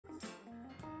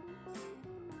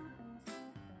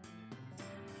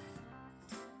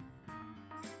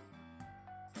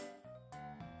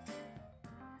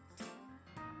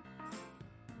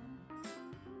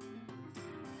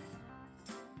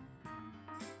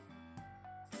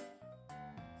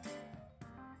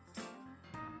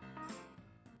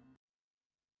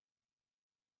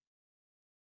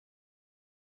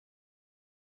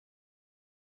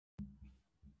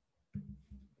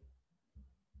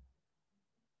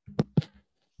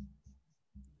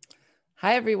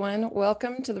Hi, everyone.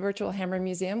 Welcome to the Virtual Hammer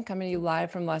Museum, coming to you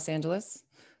live from Los Angeles.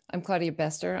 I'm Claudia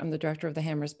Bester. I'm the director of the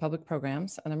Hammer's public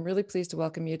programs, and I'm really pleased to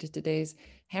welcome you to today's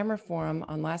Hammer Forum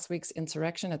on last week's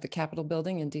insurrection at the Capitol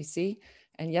building in DC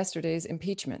and yesterday's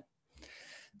impeachment.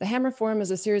 The Hammer Forum is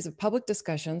a series of public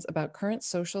discussions about current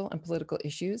social and political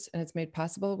issues, and it's made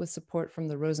possible with support from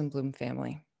the Rosenblum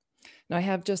family. Now, I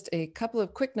have just a couple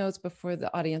of quick notes before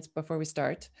the audience before we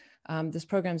start. This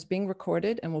program is being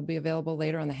recorded and will be available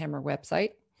later on the Hammer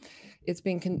website. It's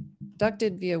being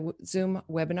conducted via Zoom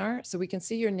webinar, so we can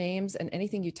see your names and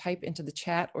anything you type into the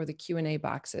chat or the Q&A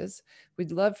boxes.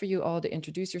 We'd love for you all to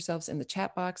introduce yourselves in the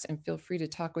chat box and feel free to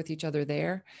talk with each other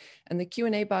there. And the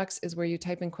Q&A box is where you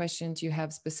type in questions you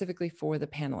have specifically for the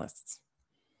panelists.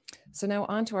 So now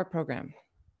on to our program.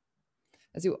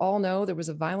 As you all know, there was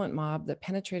a violent mob that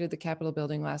penetrated the Capitol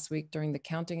building last week during the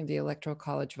counting of the Electoral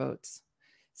College votes.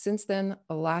 Since then,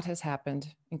 a lot has happened,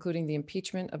 including the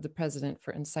impeachment of the president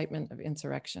for incitement of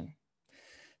insurrection.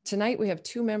 Tonight, we have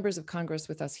two members of Congress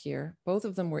with us here. Both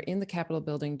of them were in the Capitol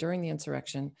building during the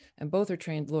insurrection, and both are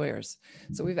trained lawyers.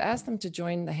 So we've asked them to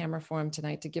join the Hammer Forum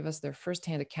tonight to give us their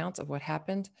firsthand accounts of what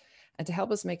happened and to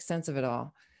help us make sense of it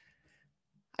all.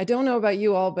 I don't know about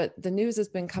you all, but the news has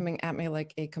been coming at me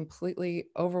like a completely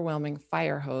overwhelming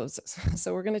fire hose.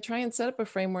 So we're going to try and set up a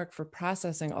framework for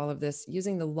processing all of this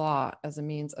using the law as a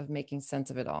means of making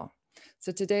sense of it all.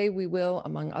 So today we will,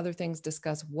 among other things,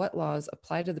 discuss what laws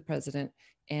apply to the president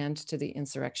and to the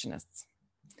insurrectionists.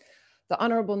 The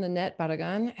Honorable Nanette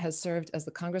Barragán has served as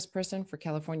the congressperson for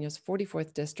California's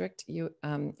 44th district in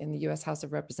the U.S. House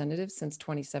of Representatives since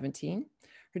 2017.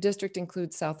 Her district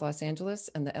includes South Los Angeles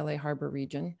and the LA Harbor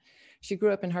region. She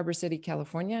grew up in Harbor City,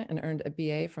 California, and earned a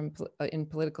BA in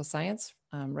political science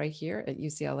right here at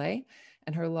UCLA,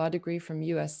 and her law degree from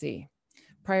USC.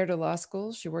 Prior to law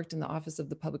school, she worked in the Office of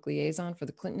the Public Liaison for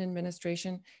the Clinton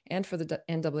administration and for the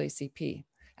NAACP.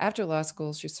 After law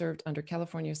school, she served under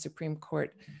California Supreme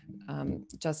Court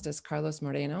Justice Carlos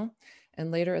Moreno, and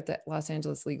later at the Los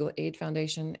Angeles Legal Aid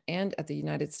Foundation and at the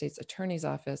United States Attorney's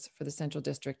Office for the Central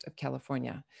District of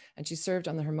California. And she served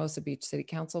on the Hermosa Beach City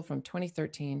Council from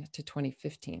 2013 to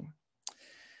 2015.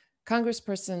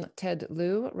 Congressperson Ted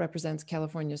Lieu represents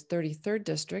California's 33rd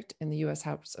district in the U.S.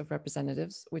 House of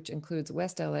Representatives, which includes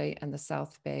West LA and the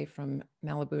South Bay from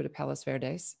Malibu to Palos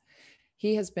Verdes.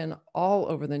 He has been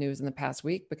all over the news in the past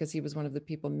week because he was one of the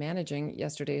people managing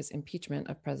yesterday's impeachment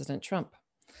of President Trump.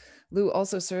 Lieu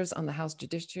also serves on the House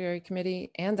Judiciary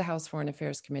Committee and the House Foreign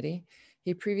Affairs Committee.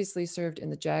 He previously served in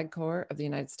the JAG Corps of the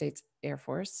United States Air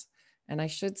Force. And I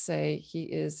should say he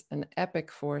is an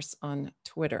epic force on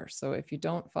Twitter. So if you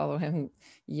don't follow him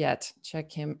yet,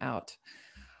 check him out.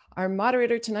 Our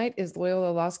moderator tonight is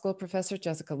Loyola Law School professor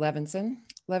Jessica Levinson.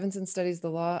 Levinson studies the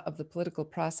law of the political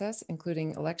process,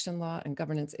 including election law and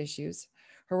governance issues.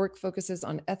 Her work focuses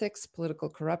on ethics, political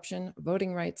corruption,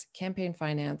 voting rights, campaign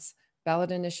finance,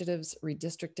 ballot initiatives,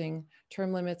 redistricting,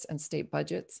 term limits, and state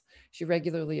budgets. She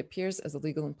regularly appears as a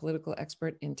legal and political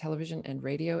expert in television and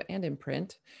radio and in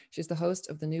print. She's the host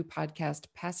of the new podcast,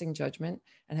 Passing Judgment,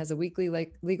 and has a weekly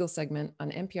legal segment on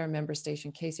NPR member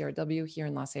station KCRW here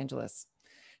in Los Angeles.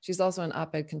 She's also an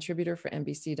op-ed contributor for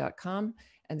NBC.com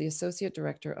and the associate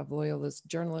director of Loyola's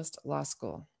Journalist Law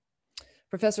School.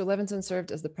 Professor Levinson served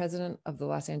as the president of the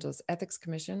Los Angeles Ethics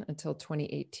Commission until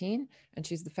 2018, and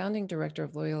she's the founding director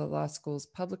of Loyola Law School's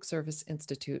Public Service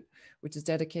Institute, which is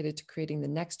dedicated to creating the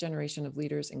next generation of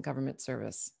leaders in government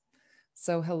service.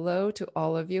 So hello to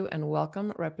all of you and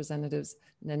welcome Representatives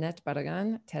Nanette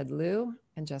Barragán, Ted Lieu,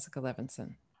 and Jessica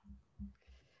Levinson.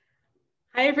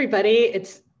 Hi, everybody.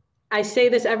 I say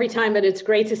this every time, but it's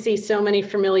great to see so many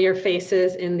familiar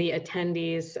faces in the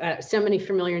attendees, so many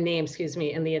familiar names,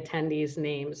 in the attendees'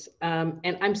 names.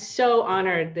 And I'm so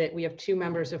honored that we have two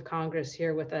members of Congress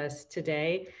here with us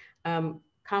today.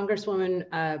 Congresswoman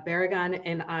Barragán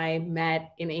and I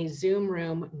met in a Zoom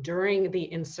room during the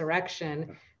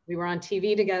insurrection. We were on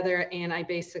TV together, and I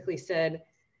basically said,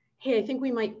 hey, I think we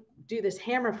might do this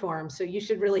Hammer Forum, so you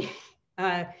should really,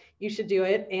 you should do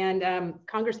it. And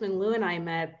Congressman Lieu and I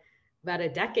met about a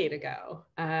decade ago,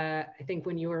 I think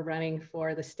when you were running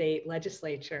for the state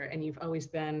legislature, and you've always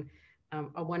been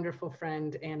a wonderful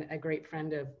friend and a great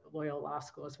friend of Loyola Law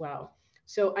School as well.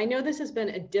 So I know this has been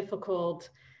a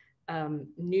difficult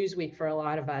news week for a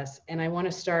lot of us, and I want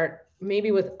to start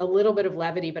maybe with a little bit of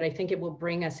levity, but I think it will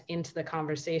bring us into the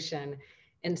conversation.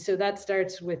 And so that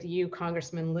starts with you,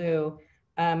 Congressman Lieu.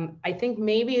 I think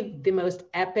maybe the most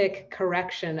epic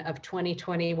correction of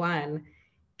 2021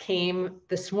 came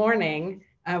this morning.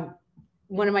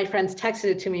 One of my friends texted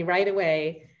it to me right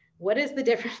away. What is the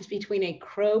difference between a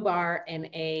crowbar and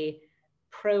a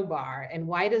crowbar, and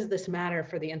why does this matter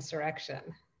for the insurrection?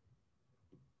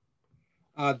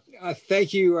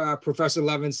 Thank you, Professor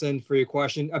Levinson, for your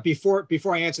question. Before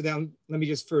I answer that, let me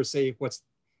just first say what's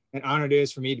an honor it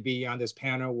is for me to be on this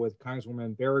panel with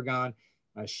Congresswoman Barragán.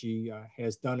 She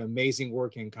has done amazing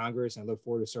work in Congress, and I look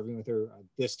forward to serving with her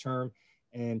this term.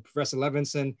 And Professor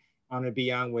Levinson, I'm going to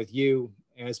be on with you.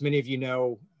 As many of you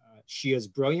know, she is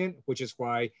brilliant, which is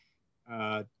why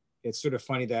it's sort of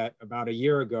funny that about a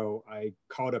year ago, I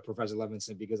called up Professor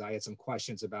Levinson because I had some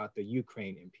questions about the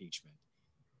Ukraine impeachment.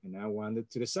 And now we're on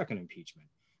to the second impeachment.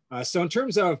 So in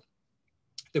terms of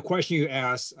the question you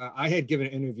asked, I had given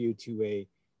an interview to a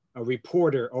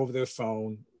reporter over the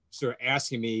phone, sort of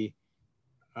asking me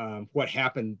what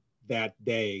happened that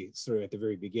day, sort of at the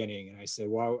very beginning. And I said,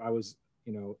 well, I was,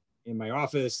 in my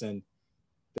office, and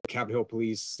the Capitol Hill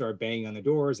police started banging on the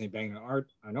doors, and they banged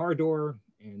on our door,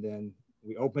 and then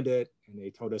we opened it, and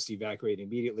they told us to evacuate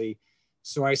immediately.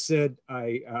 So I said,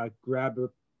 I grabbed a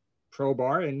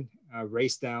crowbar and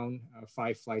raced down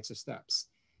 5 flights of steps.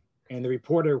 And the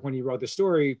reporter, when he wrote the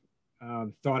story,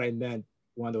 thought I meant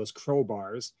one of those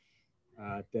crowbars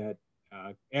that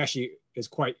actually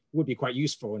would be quite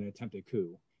useful in an attempted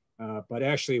coup. But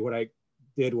actually what I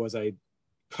did was I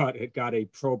got a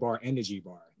crowbar energy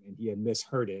bar, and he had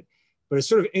misheard it. But it's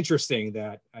sort of interesting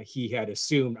that he had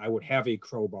assumed I would have a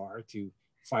crowbar to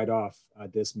fight off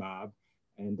this mob.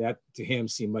 And that to him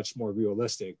seemed much more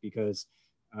realistic, because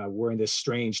we're in this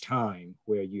strange time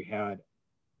where you had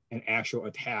an actual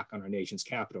attack on our nation's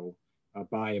capital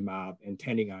by a mob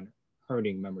intending on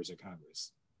hurting members of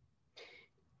Congress.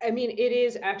 I mean, it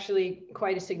is actually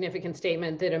quite a significant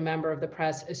statement that a member of the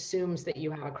press assumes that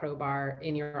you have a crowbar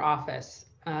in your office.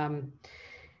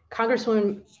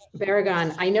 Congresswoman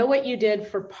Barragán, I know what you did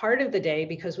for part of the day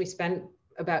because we spent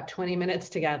about 20 minutes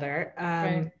together.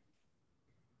 Right.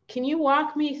 Can you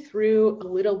walk me through a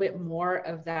little bit more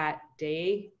of that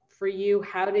day for you?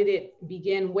 How did it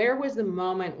begin? Where was the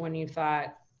moment when you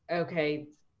thought, okay,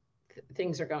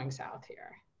 things are going south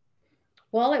here?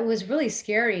 Well, it was really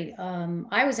scary.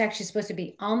 I was actually supposed to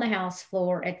be on the House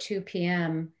floor at 2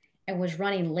 p.m. and was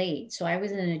running late. So I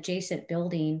was in an adjacent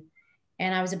building,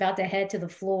 and I was about to head to the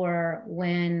floor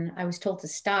when I was told to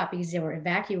stop because they were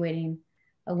evacuating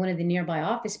one of the nearby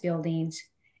office buildings.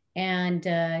 And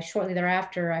shortly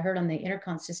thereafter, I heard on the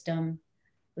intercom system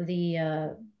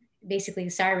the basically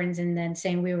sirens, and then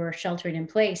saying we were sheltering in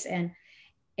place. And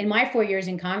in my 4 years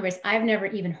in Congress, I've never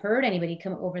even heard anybody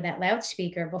come over that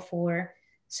loudspeaker before.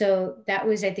 So that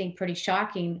was, I think, pretty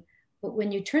shocking. But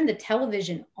when you turn the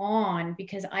television on,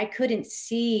 because I couldn't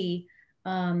see,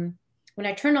 when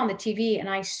I turned on the TV and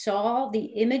I saw the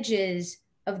images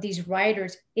of these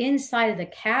rioters inside of the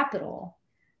Capitol,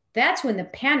 that's when the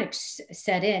panic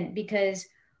set in, because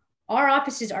our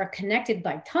offices are connected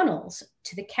by tunnels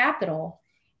to the Capitol.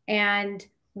 And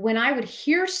when I would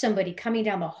hear somebody coming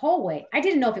down the hallway, I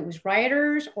didn't know if it was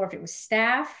rioters or if it was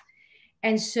staff.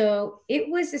 And so it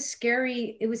was a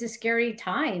scary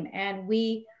time. And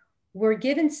we were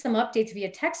given some updates via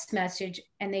text message,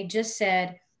 and they just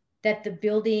said that the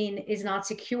building is not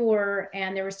secure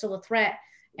and there was still a threat.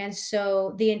 And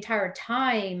so the entire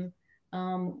time,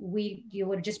 you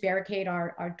would just barricade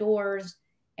our doors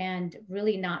and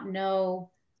really not know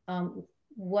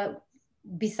what,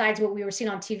 besides what we were seeing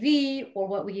on TV or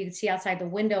what we could see outside the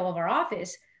window of our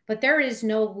office. But there is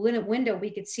no window we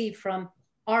could see from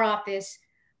our office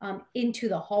into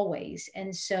the hallways.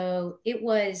 And so it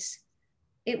was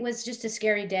just a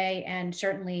scary day. And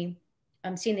certainly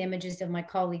seeing the images of my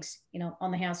colleagues,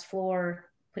 on the House floor,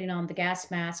 putting on the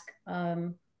gas mask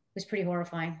was pretty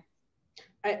horrifying.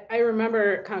 I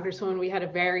remember, Congresswoman, we had a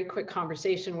very quick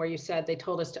conversation where you said they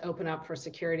told us to open up for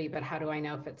security, but how do I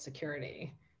know if it's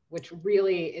security? Which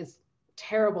really is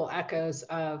terrible echoes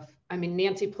of,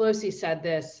 Nancy Pelosi said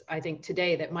this, I think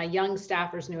today, that my young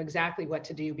staffers knew exactly what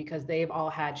to do because they've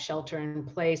all had shelter in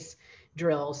place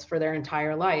drills for their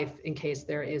entire life in case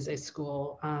there is a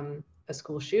school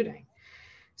shooting.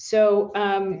 So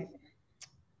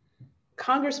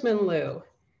Congressman Lieu,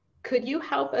 could you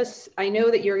help us? I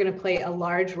know that you're going to play a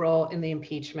large role in the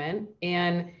impeachment,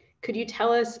 and could you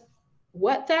tell us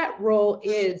what that role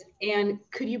is? And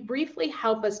could you briefly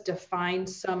help us define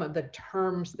some of the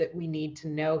terms that we need to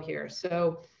know here?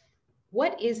 So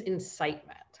what is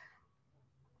incitement?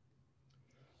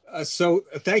 So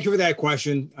thank you for that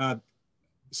question.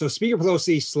 So Speaker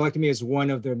Pelosi selected me as one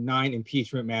of the 9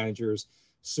 impeachment managers.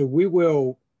 So we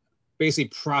will basically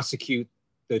prosecute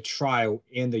the trial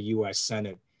in the US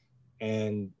Senate,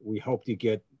 and we hope to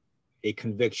get a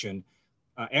conviction.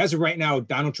 As of right now,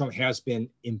 Donald Trump has been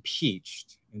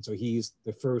impeached. And so he's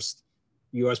the first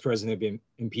U.S. president had been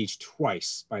impeached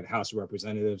twice by the House of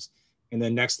Representatives. And the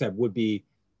next step would be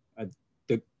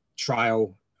the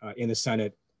trial in the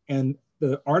Senate. And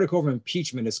the article of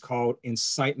impeachment is called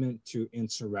incitement to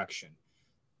insurrection.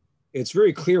 It's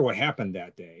very clear what happened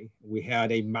that day. We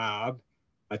had a mob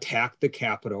attack the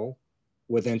Capitol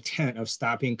with intent of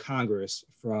stopping Congress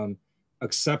from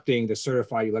accepting the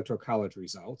certified electoral college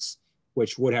results,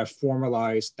 which would have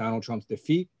formalized Donald Trump's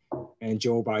defeat and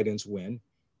Joe Biden's win.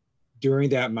 During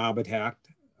that mob attack,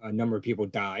 a number of people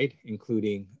died,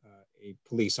 including a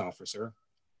police officer.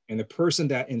 And the person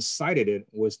that incited it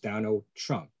was Donald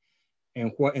Trump.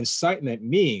 And what incitement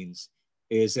means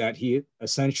is that he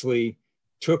essentially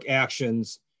took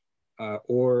actions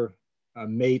or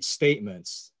made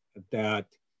statements that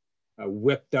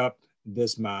whipped up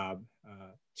this mob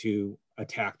to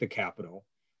attack the Capitol,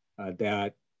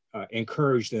 that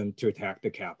encouraged them to attack the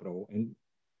Capitol. And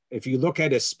if you look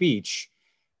at his speech,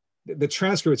 the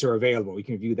transcripts are available. You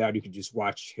can view that. You can just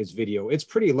watch his video. It's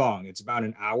pretty long. It's about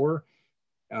an hour.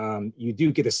 You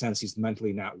do get a sense he's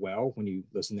mentally not well when you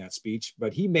listen to that speech,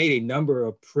 but he made a number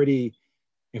of pretty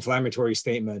inflammatory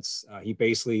statements. He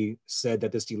basically said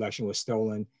that this election was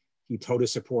stolen. He told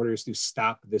his supporters to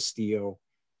stop the steal.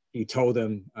 He told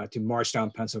them to march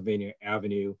down Pennsylvania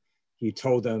Avenue. He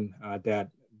told them that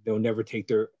they'll never take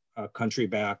their country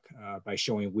back by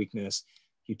showing weakness.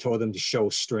 He told them to show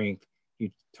strength.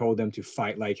 He told them to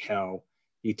fight like hell.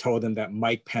 He told them that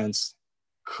Mike Pence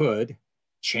could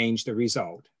change the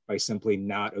result by simply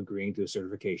not agreeing to the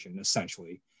certification,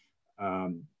 essentially.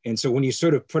 And so when you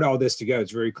sort of put all this together,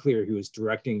 it's very clear he was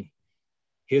directing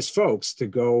his folks to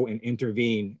go and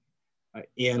intervene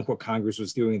in what Congress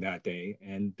was doing that day,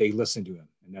 and they listened to him,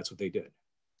 and that's what they did.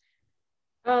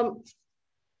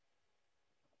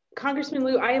 Congressman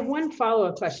Lieu, I have one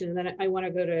follow-up question, and then I want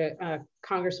to go to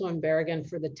Congresswoman Barragán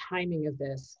for the timing of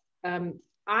this.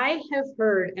 I have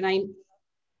heard, and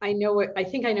I know what I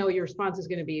think I know what your response is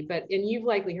going to be, but and you've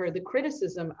likely heard the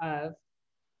criticism of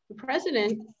the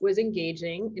president was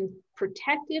engaging in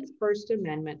protected First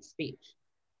Amendment speech.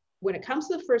 When it comes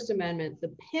to the First Amendment,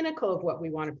 the pinnacle of what we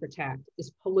want to protect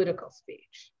is political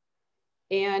speech.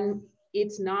 And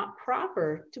it's not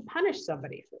proper to punish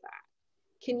somebody for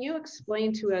that. Can you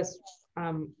explain to us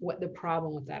what the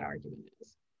problem with that argument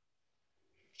is?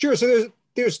 Sure. So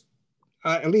there's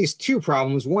at least two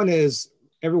problems. One is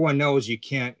everyone knows you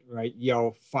can't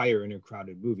yell fire in a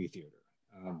crowded movie theater.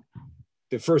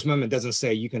 The First Amendment doesn't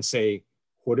say you can say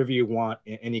whatever you want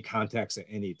in any context at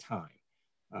any time.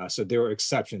 So there are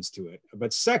exceptions to it.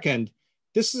 But second,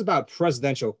 this is about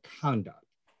presidential conduct.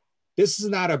 This is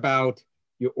not about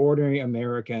your ordinary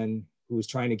American who's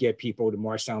trying to get people to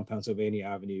march down Pennsylvania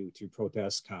Avenue to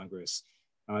protest Congress.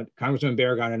 Congressman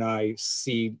Barragán and I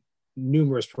see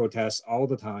numerous protests all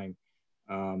the time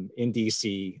in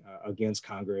DC against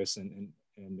Congress and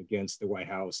against the White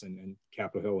House and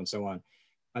Capitol Hill and so on.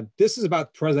 This is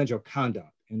about presidential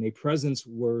conduct, and the president's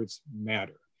words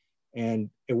matter. And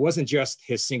it wasn't just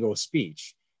his single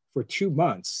speech. For 2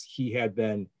 months, he had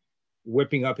been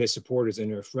whipping up his supporters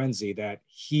in a frenzy that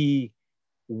he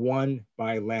won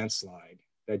by landslide,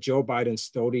 that Joe Biden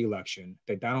stole the election,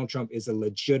 that Donald Trump is a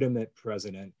legitimate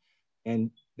president, and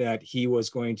that he was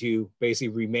going to basically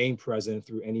remain president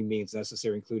through any means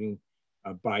necessary, including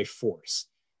by force.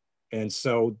 And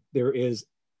so there is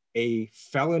a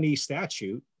felony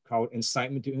statute called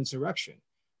incitement to insurrection.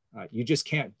 You just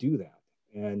can't do that.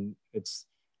 And it's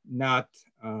not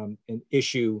an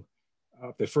issue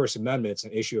of the First Amendment, it's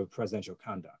an issue of presidential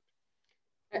conduct.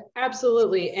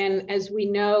 Absolutely. And as we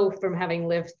know from having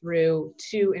lived through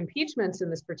 2 impeachments in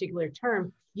this particular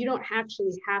term, you don't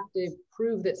actually have to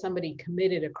prove that somebody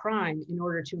committed a crime in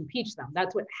order to impeach them.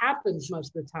 That's what happens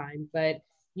most of the time, but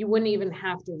you wouldn't even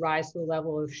have to rise to the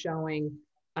level of showing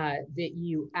that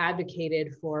you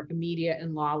advocated for immediate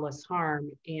and lawless harm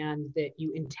and that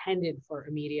you intended for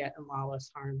immediate and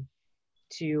lawless harm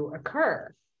to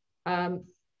occur.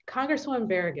 Congresswoman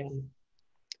Barragán,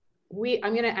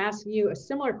 I'm going to ask you a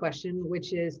similar question,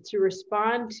 which is to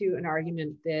respond to an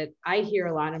argument that I hear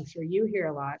a lot, I'm sure you hear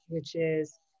a lot, which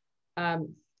is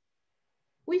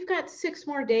we've got 6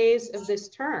 more days of this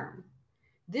term.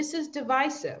 This is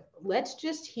divisive. Let's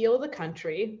just heal the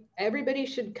country. Everybody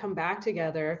should come back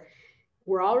together.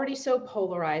 We're already so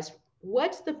polarized.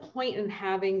 What's the point in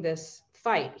having this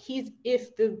fight?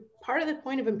 If the part of the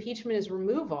point of impeachment is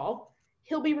removal,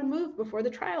 he'll be removed before the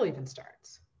trial even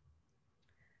starts.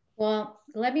 Well,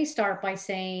 let me start by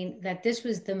saying that this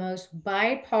was the most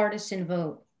bipartisan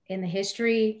vote in the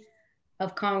history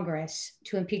of Congress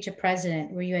to impeach a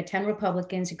president, where you had 10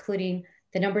 Republicans, including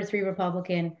the number 3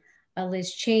 Republican,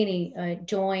 Liz Cheney,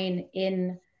 join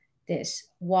in this.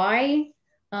 Why?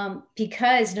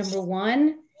 Because number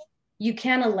one, you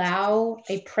can't allow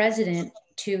a president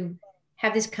to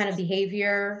have this kind of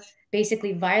behavior,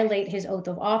 basically violate his oath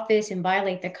of office and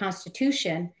violate the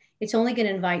Constitution. It's only going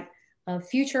to invite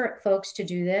future folks to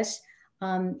do this,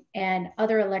 and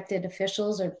other elected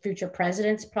officials or future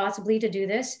presidents possibly to do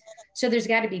this. So there's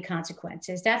got to be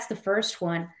consequences. That's the first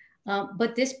one.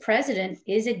 But this president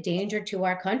is a danger to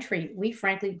our country. We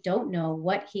frankly don't know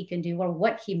what he can do or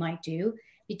what he might do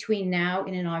between now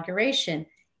and inauguration.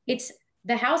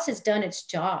 The House has done its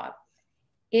job.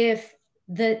 If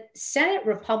the Senate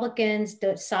Republicans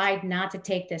decide not to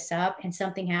take this up and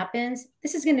something happens,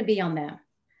 this is going to be on them.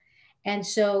 And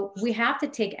so we have to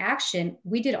take action.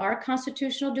 We did our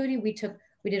constitutional duty. We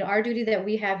did our duty that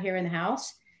we have here in the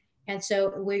House. And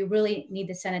so we really need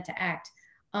the Senate to act.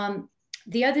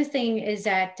 The other thing is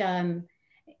that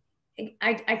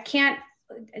I can't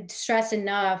stress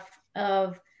enough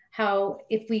of how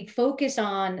if we focus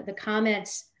on the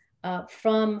comments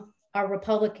from our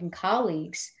Republican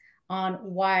colleagues on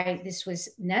why this was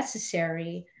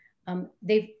necessary,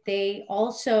 they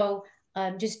also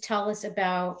just tell us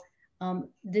about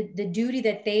the duty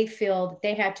that they feel that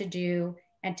they had to do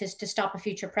and to stop a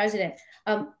future president.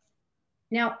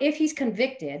 Now, if he's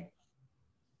convicted,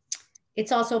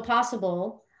 it's also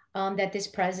possible that this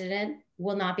president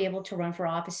will not be able to run for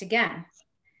office again.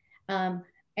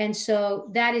 And so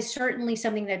that is certainly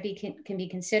something that can be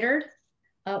considered,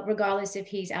 regardless if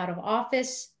he's out of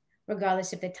office,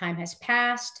 regardless if the time has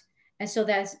passed. And so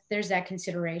there's that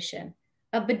consideration.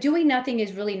 But doing nothing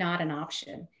is really not an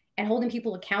option. And holding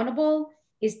people accountable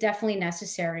is definitely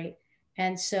necessary.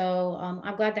 And so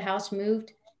I'm glad the House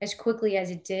moved as quickly as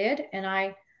it did. And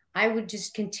I would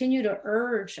just continue to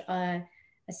urge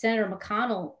Senator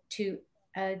McConnell to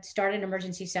start an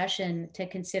emergency session to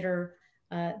consider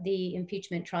the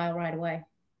impeachment trial right away.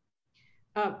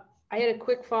 I had a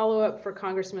quick follow-up for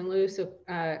Congressman Lieu. So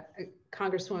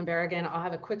Congresswoman Barragán, I'll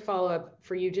have a quick follow-up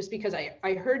for you just because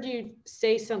I heard you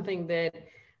say something that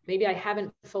maybe I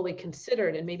haven't fully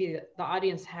considered and maybe the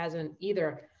audience hasn't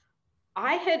either.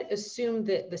 I had assumed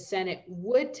that the Senate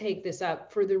would take this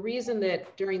up for the reason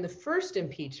that during the first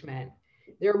impeachment,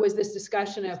 there was this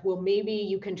discussion of, well, maybe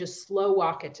you can just slow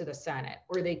walk it to the Senate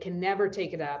or they can never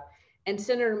take it up. And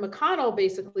Senator McConnell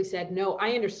basically said, no,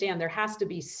 I understand there has to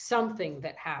be something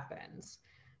that happens.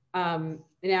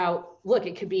 Now, look,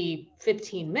 it could be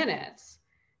 15 minutes,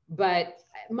 but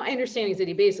my understanding is that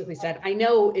he basically said, I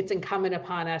know it's incumbent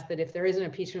upon us that if there is an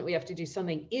impeachment, we have to do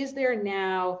something. Is there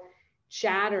now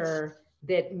chatter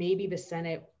that maybe the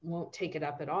Senate won't take it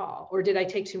up at all? Or did I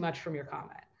take too much from your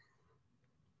comment?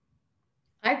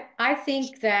 I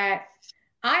think that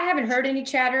I haven't heard any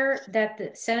chatter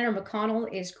that Senator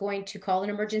McConnell is going to call an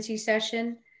emergency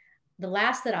session. The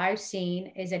last that I've seen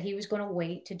is that he was going to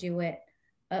wait to do it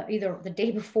either the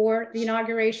day before the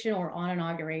inauguration or on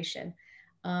inauguration.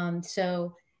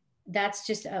 So that's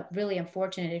just really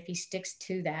unfortunate if he sticks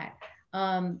to that.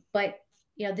 But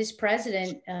you know, this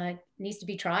president needs to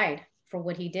be tried for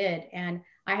what he did. And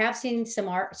I have seen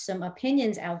some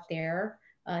opinions out there,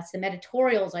 some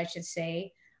editorials, I should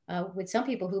say, with some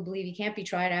people who believe he can't be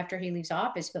tried after he leaves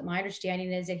office. But my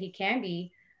understanding is that he can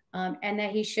be, and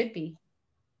that he should be.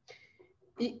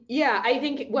 Yeah, I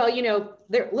think, well, you know,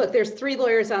 there's 3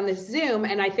 lawyers on this Zoom,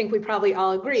 and I think we probably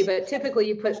all agree, but typically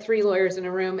you put 3 lawyers in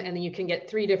a room and then you can get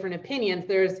 3 different opinions.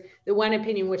 There's the one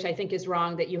opinion, which I think is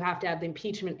wrong, that you have to have the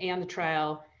impeachment and the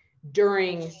trial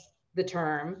during the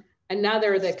term.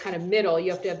 Another, the kind of middle,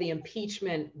 you have to have the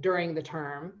impeachment during the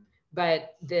term,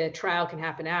 but the trial can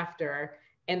happen after.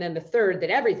 And then the third, that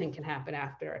everything can happen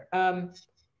after.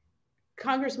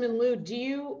 Congressman Lieu, do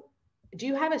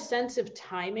you have a sense of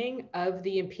timing of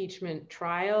the impeachment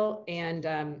trial? And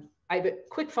I have a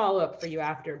quick follow-up for you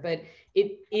after, but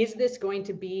is this going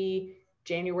to be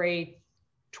January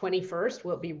 21st?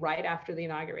 Will it be right after the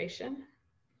inauguration?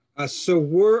 So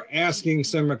we're asking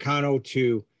Senator McConnell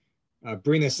to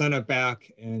bring the Senate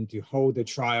back and to hold the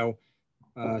trial.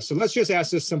 So let's just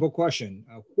ask this simple question.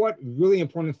 What really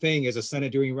important thing is the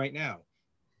Senate doing right now?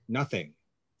 Nothing.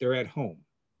 They're at home.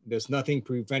 There's nothing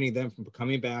preventing them from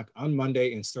coming back on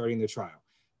Monday and starting the trial.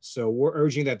 So we're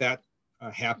urging that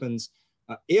happens.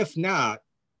 If not,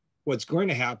 what's going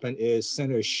to happen is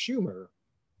Senator Schumer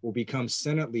will become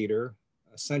Senate leader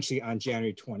essentially on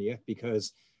January 20th,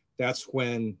 because that's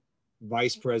when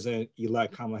Vice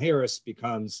President-elect Kamala Harris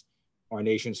becomes our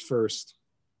nation's first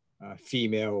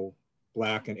female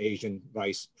Black and Asian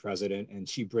vice president, and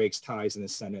she breaks ties in the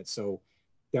Senate. So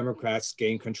Democrats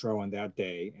gain control on that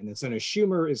day. And then Senator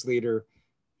Schumer is leader,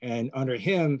 and under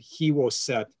him, he will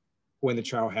set when the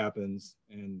trial happens.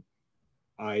 And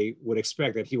I would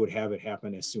expect that he would have it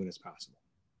happen as soon as possible.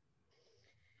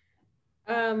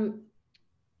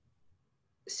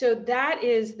 So that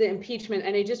is the impeachment.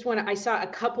 And I saw a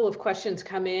couple of questions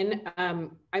come in.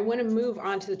 I want to move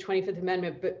on to the 25th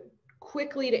Amendment, but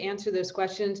quickly to answer those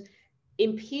questions,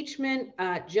 impeachment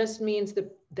just means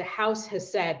the House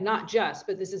has said, not just,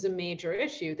 but this is a major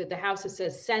issue, that the House has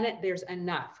said, Senate, there's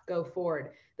enough, go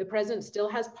forward. The president still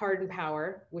has pardon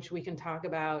power, which we can talk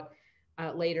about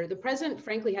later. The president,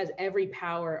 frankly, has every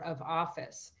power of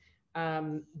office.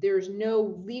 There's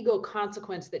no legal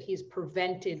consequence that he's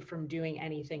prevented from doing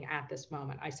anything at this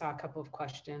moment. I saw a couple of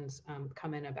questions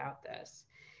come in about this.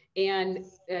 And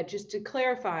just to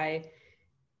clarify,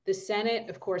 the Senate,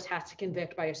 of course, has to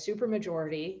convict by a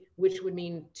supermajority, which would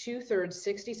mean 2/3,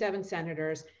 67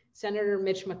 senators. Senator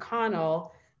Mitch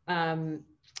McConnell,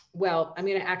 well, I'm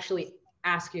going to actually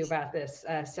ask you about this,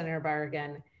 Senator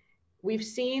Barragán. We've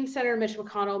seen Senator Mitch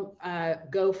McConnell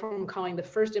go from calling the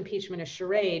first impeachment a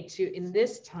charade to, in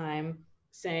this time,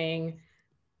 saying,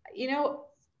 you know,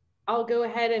 I'll go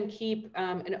ahead and keep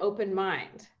an open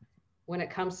mind when it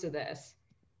comes to this.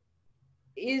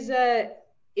 Is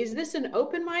this an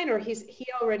open mind, or he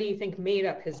already, you think, made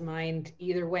up his mind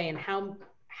either way? And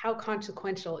how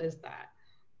consequential is that?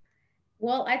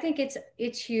 Well, I think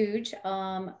it's huge,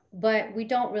 but we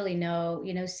don't really know.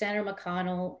 You know, Senator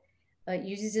McConnell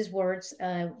uses his words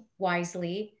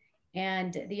wisely,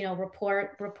 and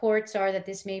reports are that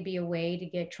this may be a way to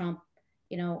get Trump,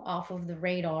 off of the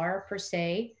radar per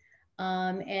se,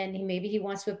 and maybe he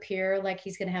wants to appear like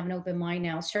he's going to have an open mind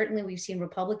now. Certainly, we've seen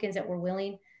Republicans that were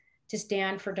willing to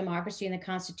stand for democracy and the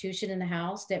Constitution in the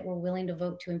House that were willing to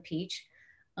vote to impeach.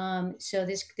 So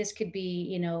this could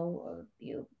be,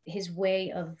 his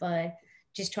way of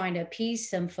just trying to appease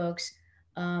some folks.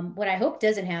 What I hope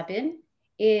doesn't happen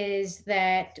is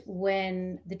that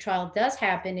when the trial does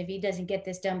happen, if he doesn't get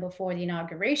this done before the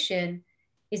inauguration,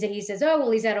 is that he says, oh, well,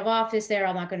 he's out of office there,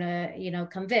 I'm not going to,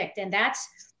 convict. And that's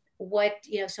what,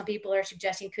 some people are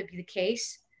suggesting could be the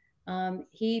case.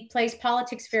 He plays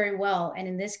politics very well. And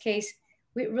in this case,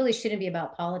 it really shouldn't be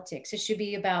about politics. It should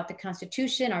be about the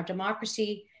Constitution, our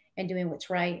democracy, and doing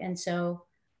what's right. And so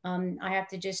I have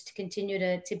to just continue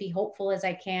to be hopeful as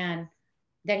I can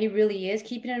that he really is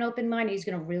keeping an open mind. He's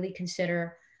going to really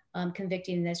consider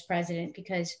convicting this president,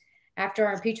 because after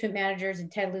our impeachment managers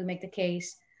and Ted Lieu make the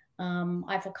case,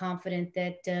 I feel confident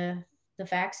that the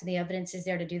facts and the evidence is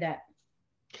there to do that.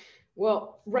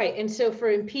 Well, right. And so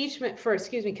for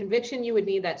conviction, you would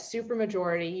need that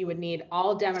supermajority. You would need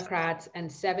all Democrats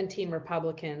and 17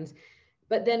 Republicans.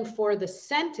 But then for the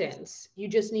sentence, you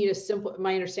just need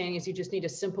my understanding is you just need a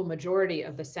simple majority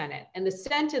of the Senate. And the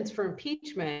sentence for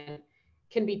impeachment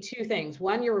can be two things.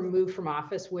 One, you're removed from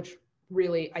office, which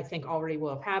really I think already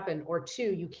will have happened. Or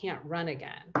two, you can't run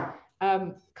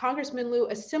again. Congressman Lieu,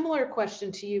 a similar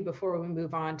question to you before we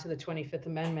move on to the 25th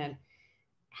Amendment.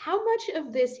 How much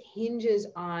of this hinges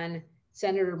on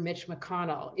Senator Mitch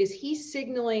McConnell? Is he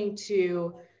signaling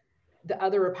to the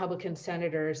other Republican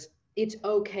senators, it's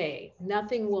okay,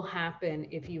 nothing will happen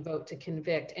if you vote to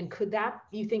convict? And could that,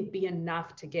 you think, be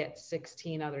enough to get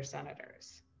 16 other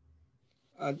senators?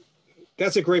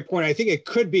 That's a great point. I think it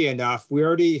could be enough. We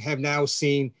already have now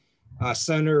seen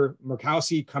Senator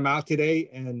Murkowski come out today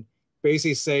and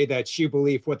basically say that she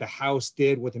believed what the House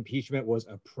did with impeachment was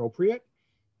appropriate.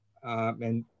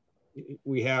 And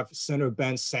we have Senator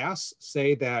Ben Sasse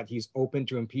say that he's open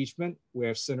to impeachment. We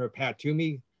have Senator Pat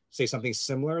Toomey say something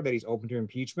similar, that he's open to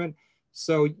impeachment.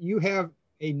 So you have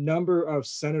a number of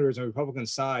senators on the Republican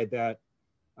side that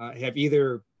have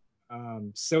either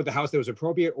said with the House that was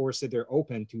appropriate or said they're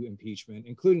open to impeachment,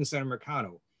 including Senator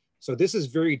McConnell. So this is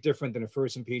very different than the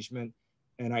first impeachment.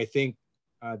 And I think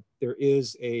there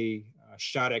is a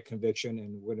shot at conviction,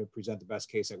 and we're going to present the best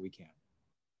case that we can.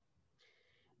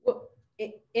 Well,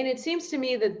 and it seems to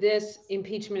me that this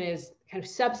impeachment is kind of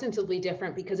substantively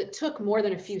different because it took more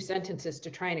than a few sentences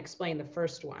to try and explain the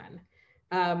first one.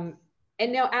 And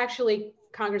now, actually,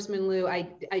 Congressman Lieu,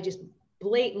 I just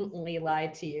blatantly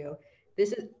lied to you.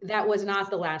 That was not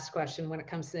the last question when it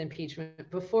comes to the impeachment.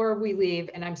 Before we leave,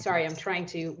 and I'm sorry, I'm trying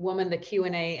to woman the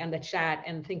Q&A and the chat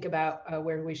and think about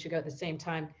where we should go at the same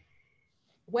time.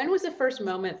 When was the first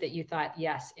moment that you thought,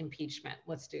 yes, impeachment,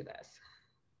 let's do this?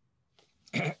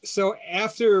 So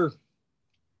after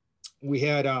we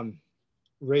had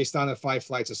raced down the 5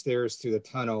 flights of stairs to the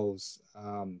tunnels,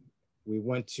 we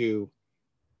went to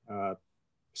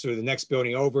sort of the next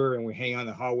building over, and we hang on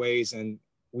the hallways, and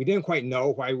we didn't quite know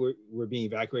why we're being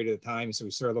evacuated at the time. So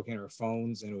we started looking at our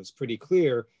phones, and it was pretty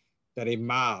clear that a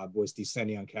mob was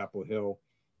descending on Capitol Hill.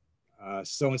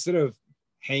 So instead of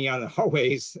hanging out in the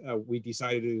hallways, we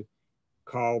decided to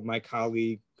called my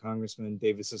colleague, Congressman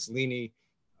David Cicilline,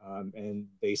 and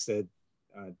they said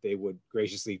they would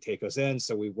graciously take us in.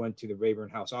 So we went to the Rayburn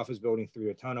House office building through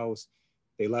the tunnels.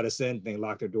 They let us in, they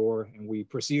locked the door, and we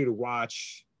proceeded to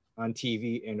watch on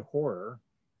TV in horror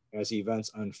as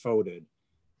events unfolded.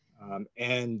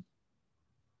 And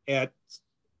at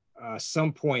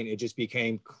some point, it just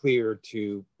became clear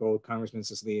to both Congressman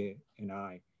Cicilline and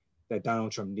I that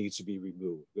Donald Trump needs to be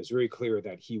removed. It was very clear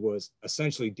that he was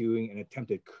essentially doing an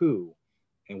attempted coup,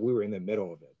 and we were in the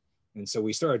middle of it. And so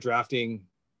we started drafting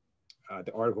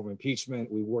the article of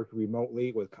impeachment. We worked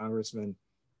remotely with Congressman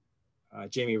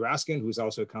Jamie Raskin, who's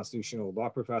also a constitutional law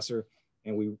professor,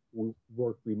 and we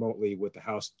worked remotely with the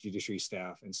House Judiciary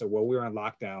staff. And so while we were on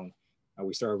lockdown,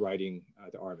 we started writing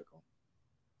the article.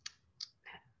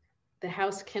 The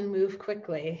House can move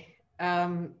quickly.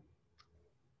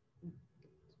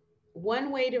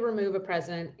 One way to remove a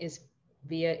president is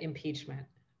via impeachment.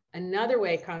 Another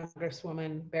way,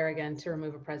 Congresswoman Barragán, to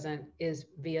remove a president is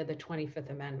via the 25th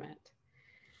Amendment.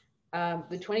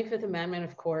 The 25th Amendment,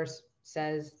 of course,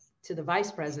 says to the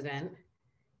vice president,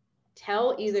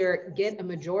 get a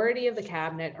majority of the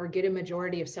cabinet or get a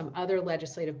majority of some other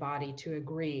legislative body to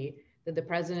agree that the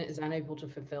president is unable to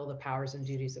fulfill the powers and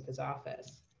duties of his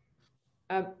office.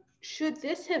 Should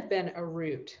this have been a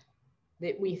route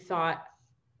that we thought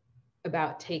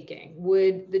about taking?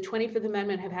 Would the 25th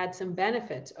Amendment have had some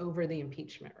benefits over the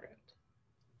impeachment route?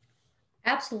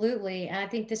 Absolutely. And I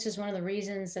think this is one of the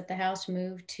reasons that the House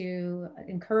moved to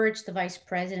encourage the vice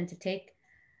president to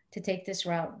take this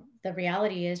route. The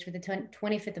reality is with the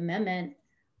 25th Amendment,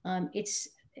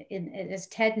 as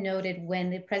Ted noted, when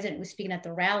the president was speaking at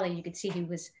the rally, you could see he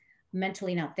was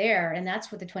mentally not there. And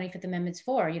that's what the 25th Amendment's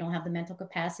for. You don't have the mental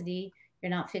capacity.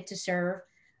 You're not fit to serve.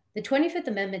 The 25th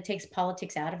Amendment takes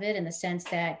politics out of it in the sense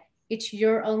that it's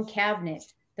your own cabinet.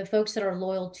 The folks that are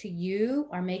loyal to you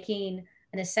are making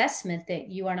an assessment that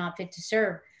you are not fit to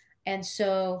serve. And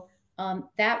so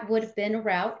that would have been a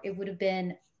route. It would have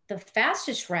been the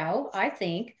fastest route, I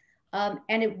think.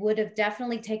 And it would have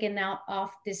definitely taken out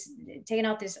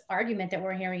this argument that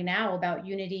we're hearing now about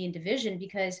unity and division,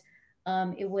 because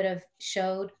it would have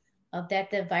showed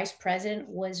that the vice president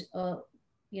was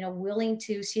willing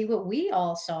to see what we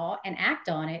all saw and act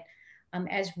on it.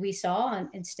 As we saw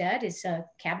instead is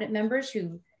cabinet members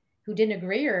who didn't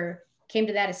agree or came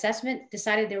to that assessment,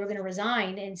 decided they were going to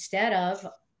resign instead of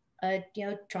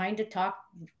trying to talk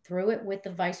through it with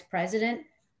the vice president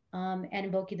and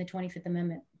invoking the 25th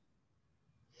Amendment.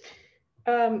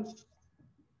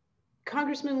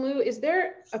 Congressman Lieu, is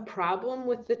there a problem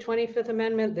with the 25th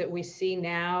Amendment that we see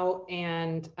now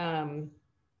and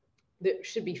that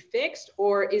should be fixed?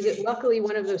 Or is it luckily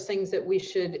one of those things that we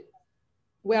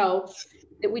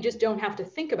just don't have to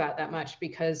think about that much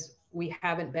because we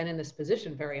haven't been in this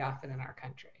position very often in our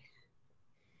country?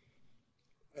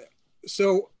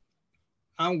 So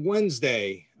on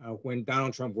Wednesday, when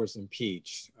Donald Trump was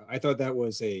impeached, I thought that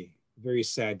was a very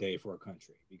sad day for our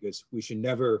country, because we should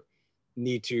never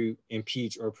need to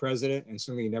impeach our president, and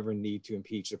certainly never need to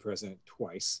impeach the president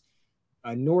twice,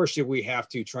 nor should we have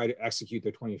to try to execute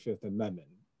the 25th Amendment.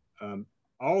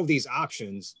 All of these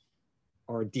options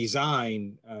are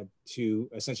designed to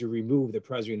essentially remove the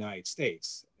president of the United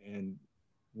States. And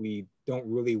we don't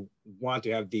really want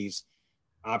to have these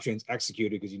options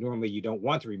executed because normally you don't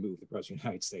want to remove the president of the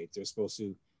United States. They're supposed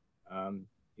to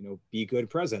be good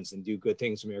presidents and do good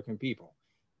things for American people.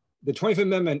 The 25th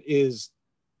Amendment is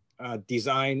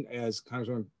designed, as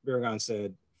Congresswoman Barragán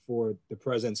said, for the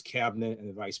president's cabinet and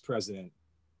the vice president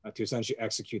to essentially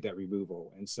execute that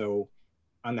removal. And so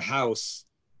on the House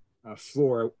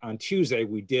floor on Tuesday,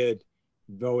 we did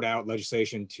vote out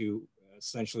legislation to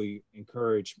essentially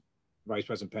encourage Vice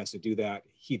President Pence to do that.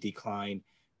 He declined,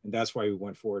 and that's why we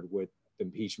went forward with the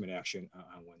impeachment action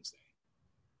on Wednesday.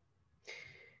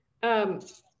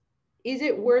 Is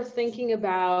it worth thinking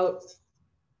about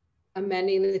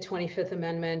amending the 25th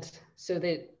Amendment so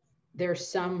that there's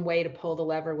some way to pull the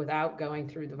lever without going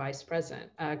through the vice president?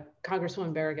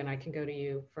 Congresswoman Barragán, I can go to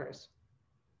you first.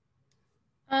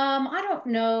 I don't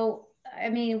know. I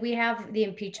mean, we have the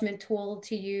impeachment tool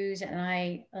to use, and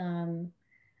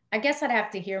I guess I'd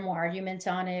have to hear more arguments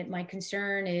on it. My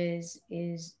concern is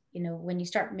when you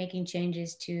start making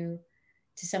changes to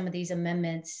some of these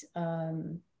amendments,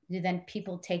 then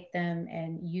people take them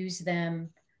and use them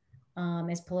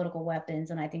as political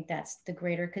weapons. And I think that's the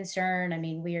greater concern. I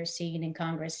mean, we are seeing in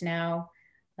Congress now,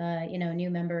 new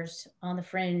members on the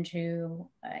fringe who,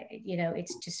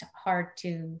 it's just hard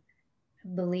to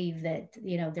believe that,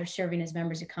 they're serving as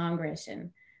members of Congress. And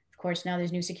of course, now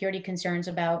there's new security concerns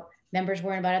about members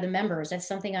worrying about other members. That's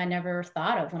something I never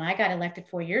thought of. When I got elected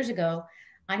 4 years ago,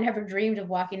 I never dreamed of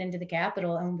walking into the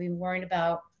Capitol and be worried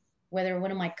about whether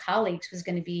one of my colleagues was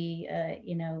going to be,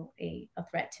 you know, a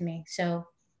threat to me. So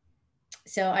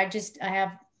I'm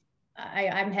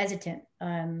hesitant.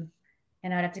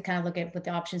 And I'd have to kind of look at what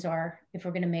the options are if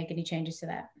we're going to make any changes to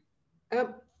that.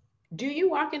 Do you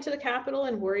walk into the Capitol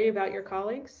and worry about your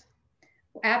colleagues?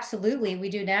 Absolutely, we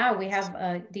do now. We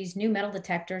have these new metal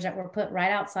detectors that were put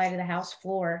right outside of the House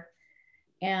floor.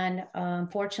 And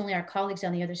unfortunately, our colleagues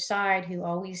on the other side who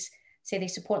always say they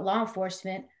support law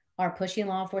enforcement are pushing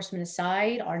law enforcement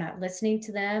aside, are not listening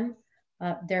to them.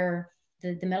 The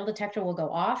metal detector will go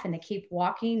off and they keep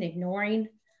walking, ignoring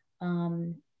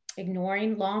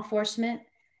law enforcement.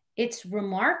 It's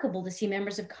remarkable to see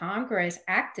members of Congress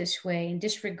act this way and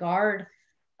disregard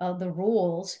the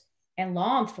rules and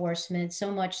law enforcement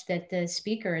so much that the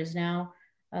speaker is now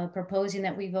proposing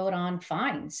that we vote on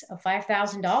fines of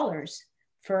 $5,000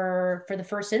 for the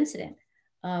first incident.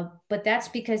 But that's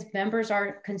because members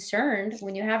are concerned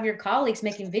when you have your colleagues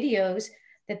making videos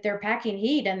that they're packing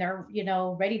heat and they're, you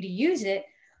know, ready to use it.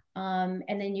 And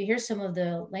then you hear some of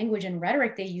the language and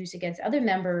rhetoric they use against other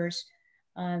members.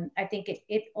 I think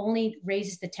it only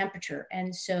raises the temperature.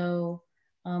 And so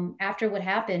after what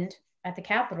happened at the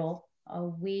Capitol,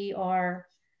 we're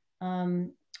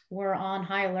on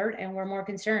high alert and we're more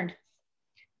concerned.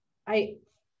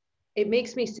 It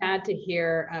makes me sad to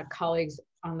hear colleagues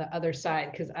on the other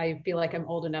side, because I feel like I'm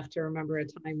old enough to remember a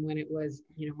time when it was,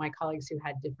 you know, my colleagues who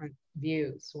had different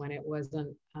views, when it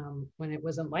wasn't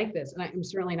like this. And I'm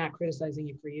certainly not criticizing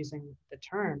you for using the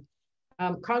term.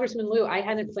 Congressman Lieu, I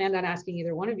hadn't planned on asking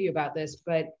either one of you about this,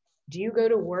 but do you go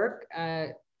to work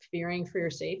fearing for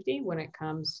your safety when it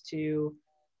comes to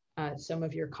some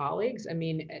of your colleagues? I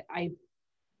mean,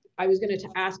 I was going to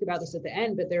ask about this at the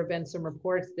end, but there have been some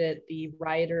reports that the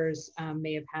rioters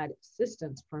may have had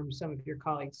assistance from some of your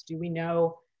colleagues. Do we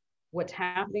know what's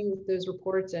happening with those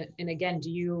reports? And again, do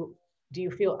you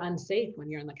feel unsafe when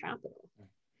you're in the Capitol?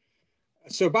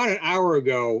 So about an hour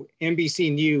ago,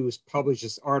 NBC News published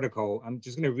this article. I'm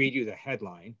just going to read you the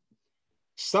headline.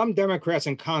 Some Democrats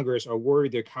in Congress are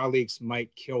worried their colleagues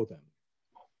might kill them.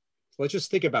 So let's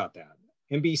just think about that.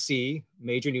 NBC,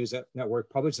 major news network,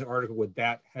 published an article with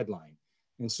that headline.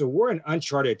 And so we're in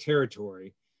uncharted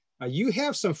territory. You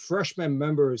have some freshman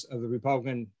members of the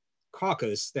Republican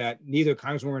caucus that neither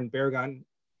Congresswoman Barragán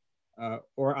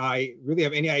or I really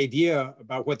have any idea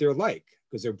about what they're like,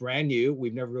 because they're brand new.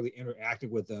 We've never really interacted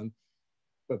with them.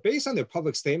 But based on their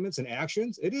public statements and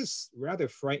actions, it is rather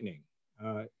frightening.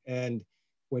 And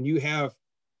when you have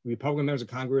Republican members of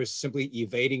Congress simply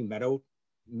evading metal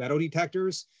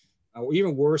detectors, or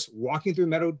even worse, walking through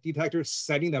metal detectors,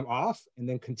 setting them off, and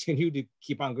then continue to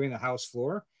keep on going to the House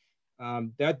floor,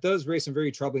 that does raise some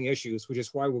very troubling issues, which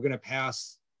is why we're going to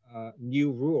pass a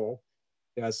new rule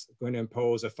that's going to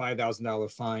impose a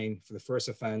 $5,000 fine for the first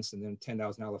offense and then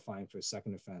 $10,000 fine for the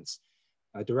second offense,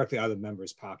 directly out of the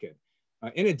member's pocket.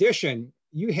 In addition,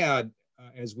 you had,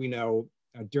 as we know,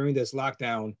 during this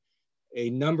lockdown, a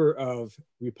number of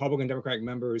Republican Democratic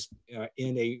members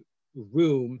in a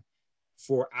room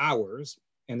for hours,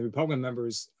 and the Republican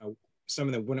members, some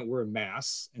of them wouldn't wear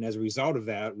masks. And as a result of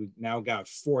that, we've now got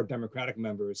 4 Democratic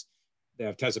members that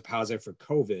have tested positive for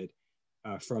COVID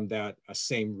from that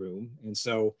same room. And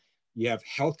so you have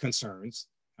health concerns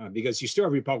because you still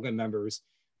have Republican members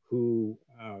who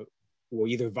will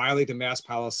either violate the mask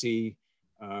policy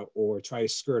or try to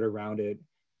skirt around it.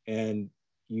 And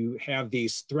you have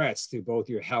these threats to both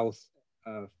your health,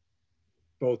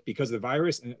 both because of the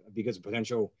virus and because of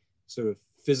potential sort of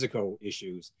physical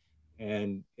issues.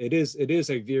 And it is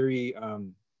a very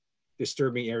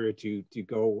disturbing area to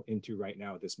go into right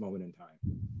now at this moment in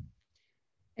time.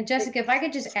 And Jessica, if I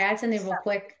could just add something real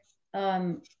quick,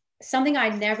 something I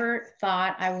never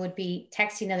thought I would be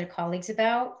texting other colleagues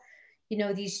about, you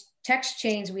know, these text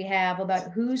chains we have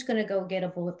about who's going to go get a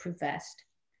bulletproof vest.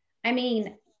 I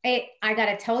mean, I got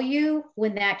to tell you,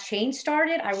 when that chain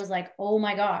started, I was like, oh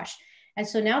my gosh. And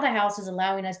so now the House is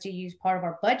allowing us to use part of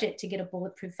our budget to get a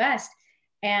bulletproof vest.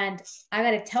 And I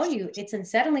got to tell you, it's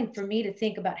unsettling for me to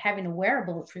think about having to wear a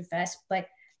bulletproof vest, but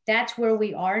that's where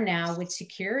we are now with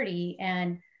security.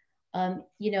 And,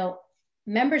 you know,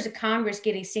 members of Congress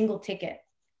get a single ticket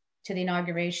to the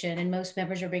inauguration, and most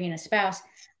members are bringing a spouse.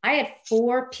 I had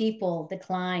 4 people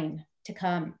decline to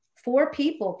come, 4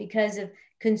 people because of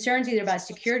concerns either about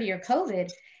security or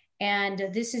COVID. And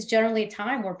this is generally a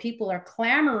time where people are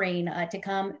clamoring to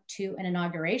come to an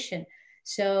inauguration.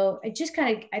 So it just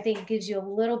kind of, I think, gives you a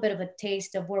little bit of a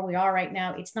taste of where we are right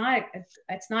now. It's not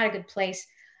a good place.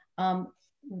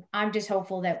 I'm just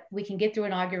hopeful that we can get through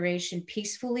inauguration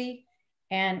peacefully,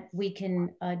 and we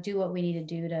can do what we need to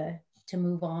do to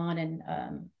move on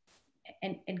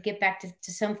and get back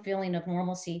to some feeling of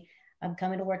normalcy of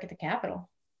coming to work at the Capitol.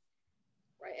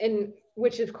 Right, and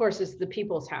which of course is the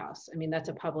people's house. I mean, that's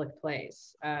a public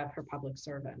place for public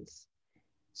servants.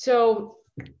 So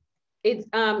it's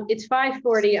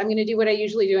 5:40. I'm going to do what I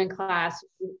usually do in class.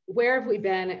 Where have we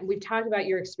been? We've talked about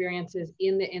your experiences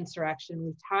in the insurrection.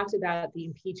 We've talked about the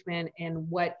impeachment and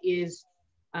what is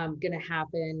going to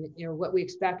happen, what we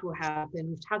expect will happen.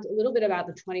 We've talked a little bit about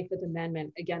the 25th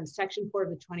Amendment. Again, Section 4 of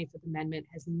the 25th Amendment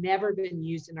has never been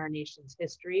used in our nation's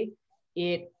history.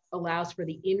 It allows for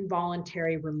the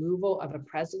involuntary removal of a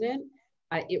president.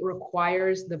 It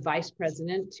requires the vice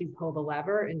president to pull the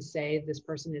lever and say this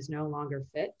person is no longer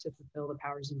fit to fulfill the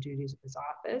powers and duties of his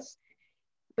office.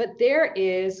 But there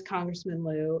is, Congressman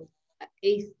Lieu,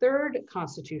 a third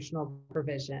constitutional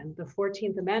provision, the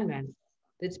 14th Amendment,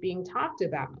 that's being talked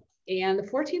about. And the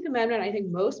 14th Amendment, I think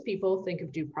most people think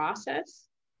of due process.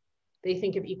 They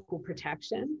think of equal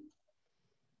protection.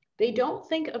 They don't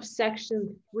think of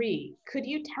Section 3. Could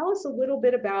you tell us a little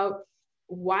bit about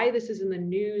why this is in the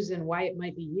news and why it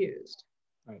might be used?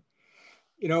 Right.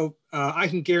 I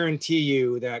can guarantee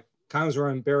you that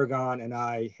Congresswoman Barragán and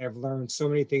I have learned so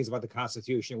many things about the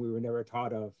Constitution we were never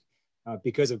taught of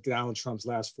because of Donald Trump's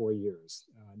last 4 years.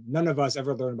 None of us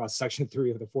ever learned about Section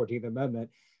 3 of the 14th Amendment,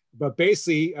 but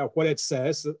basically what it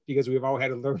says, because we've all had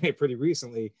to learn it pretty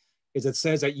recently, is it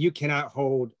says that you cannot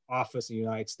hold office in the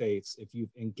United States if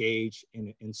you've engaged in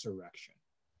an insurrection.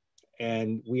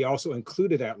 And we also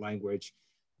included that language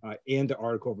in the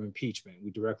article of impeachment.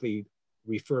 We directly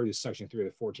refer to Section 3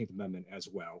 of the 14th Amendment as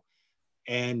well.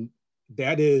 And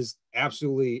that is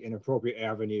absolutely an appropriate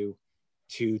avenue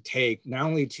to take, not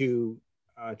only to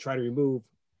try to remove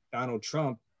Donald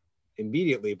Trump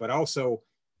immediately, but also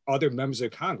other members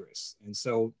of Congress. And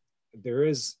so there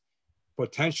is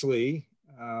potentially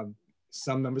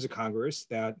some members of Congress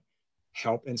that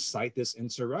help incite this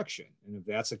insurrection. And if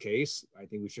that's the case, I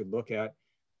think we should look at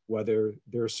whether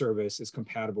their service is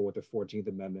compatible with the 14th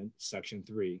Amendment, Section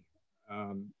 3.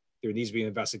 There needs to be an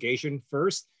investigation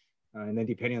first, and then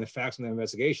depending on the facts of the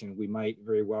investigation, we might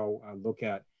very well look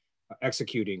at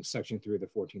executing Section 3 of the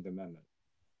 14th Amendment.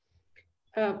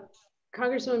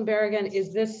 Congresswoman Barragán,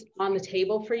 is this on the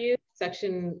table for you,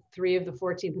 Section 3 of the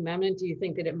 14th Amendment? Do you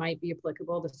think that it might be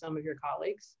applicable to some of your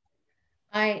colleagues?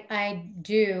 I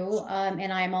do,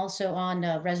 and I'm also on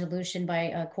a resolution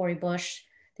by Cori Bush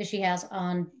that she has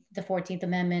on the 14th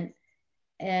Amendment.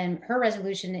 And her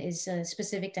resolution is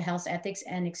specific to House ethics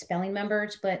and expelling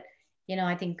members. But,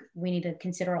 I think we need to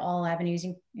consider all avenues,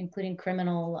 including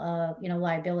criminal,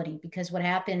 liability, because what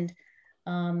happened,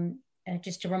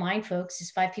 just to remind folks, is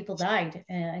 5 people died,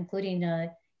 including,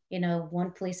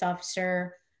 1 police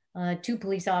officer, 2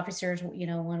 police officers,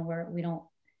 one where we don't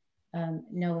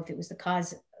know if it was the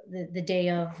cause, the day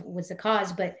of was the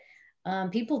cause, but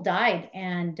people died,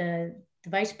 and the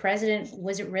vice president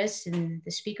was at risk and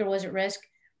the speaker was at risk.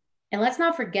 And let's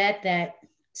not forget that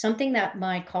something that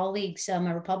my colleagues,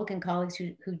 my Republican colleagues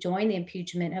who joined the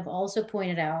impeachment have also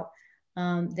pointed out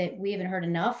that we haven't heard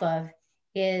enough of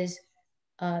is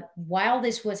while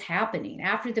this was happening,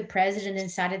 after the president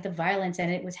incited the violence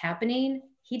and it was happening,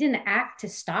 he didn't act to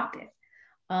stop it.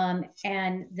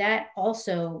 And that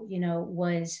also,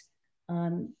 was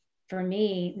for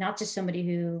me, not just somebody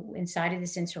who incited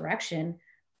this insurrection,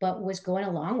 but was going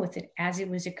along with it as it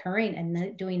was occurring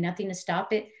and doing nothing to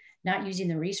stop it, not using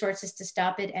the resources to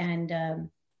stop it. And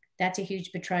that's a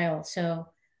huge betrayal. So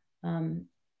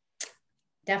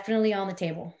definitely on the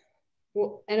table.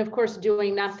 Well, and of course,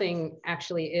 doing nothing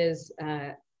actually is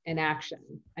an action.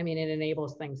 I mean, it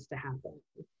enables things to happen.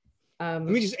 Let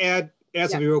me just add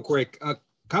something real quick.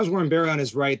 Congresswoman Barragán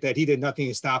is right that he did nothing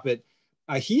to stop it.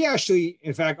 He actually,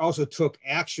 in fact, also took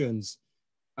actions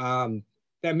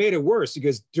that made it worse,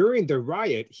 because during the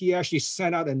riot, he actually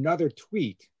sent out another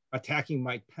tweet attacking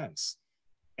Mike Pence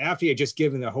after he had just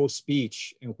given the whole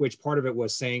speech, in which part of it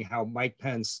was saying how Mike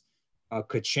Pence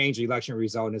could change the election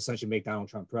result and essentially make Donald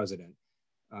Trump president.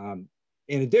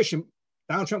 In addition,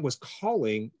 Donald Trump was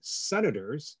calling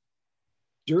senators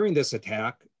during this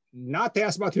attack not to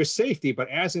ask about their safety, but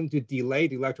ask them to delay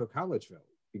the Electoral College vote,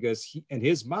 because in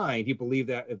his mind, he believed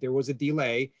that if there was a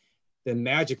delay, then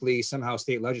magically somehow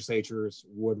state legislatures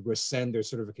would rescind their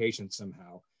certification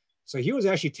somehow. So he was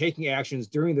actually taking actions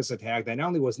during this attack that not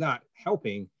only was not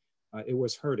helping, it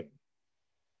was hurting.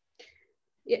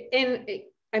 And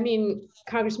I mean,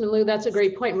 Congressman Lieu, that's a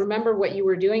great point. Remember what you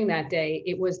were doing that day.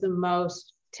 It was the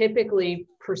most typically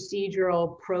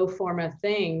procedural pro forma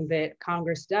thing that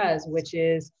Congress does, which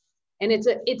is And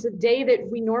it's a day that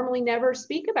we normally never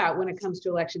speak about when it comes to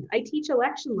elections. I teach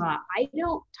election law. I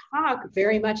don't talk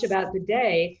very much about the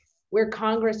day where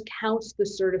Congress counts the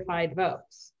certified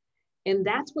votes. And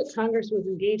that's what Congress was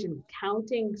engaged in,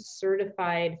 counting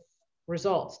certified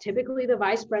results. Typically the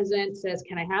vice president says,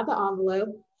 can I have the envelope?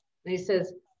 And he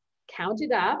says, count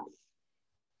it up.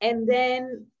 And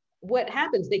then what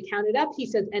happens? They count it up. He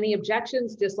says, any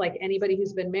objections? Just like anybody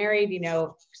who's been married, you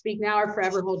know, speak now or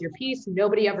forever hold your peace.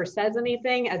 Nobody ever says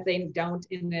anything, as they don't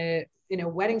in a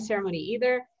wedding ceremony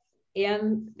either.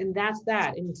 And that's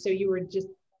that. And so you were just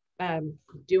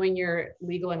doing your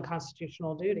legal and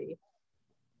constitutional duty.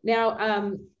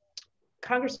 Now,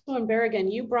 Congresswoman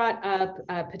Barragán, you brought up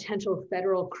potential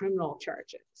federal criminal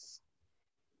charges.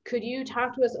 Could you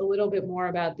talk to us a little bit more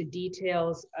about the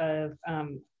details of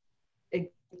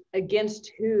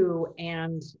against who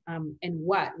and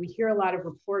what? We hear a lot of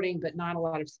reporting, but not a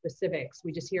lot of specifics.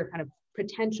 We just hear kind of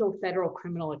potential federal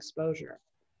criminal exposure.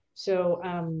 So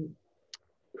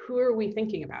who are we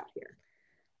thinking about here?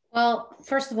 Well,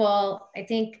 first of all, I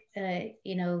think,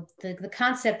 you know, the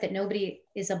concept that nobody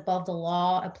is above the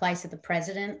law applies to the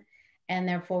president, and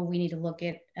therefore we need to look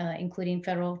at including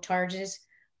federal charges.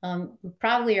 We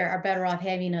probably are better off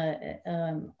having a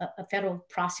federal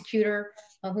prosecutor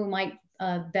who might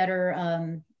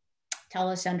better tell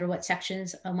us under what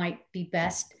sections might be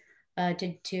best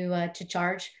to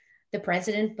charge the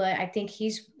president. But I think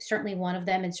he's certainly one of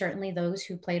them, and certainly those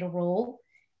who played a role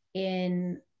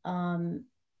in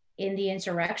the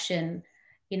insurrection.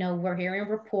 You know, we're hearing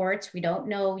reports, we don't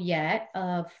know yet,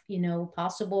 of, you know,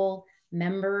 possible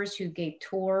members who gave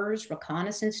tours,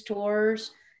 reconnaissance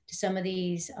tours to some of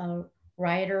these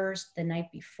rioters the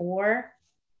night before.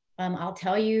 I'll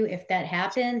tell you, if that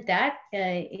happened, that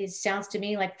sounds to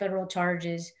me like federal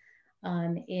charges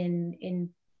in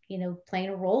you know, playing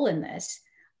a role in this.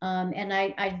 And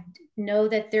I know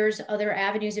that there's other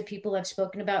avenues that people have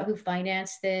spoken about who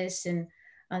finance this, and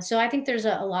so I think there's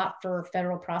a lot for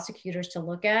federal prosecutors to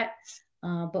look at,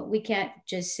 but we can't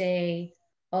just say,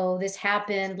 oh, this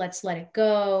happened, let's let it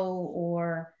go,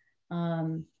 or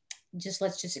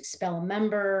let's just expel a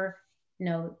member.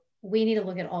 No, we need to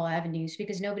look at all avenues,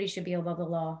 because nobody should be above the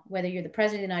law, whether you're the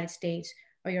president of the United States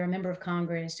or you're a member of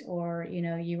Congress, or, you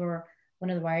know, you are one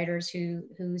of the rioters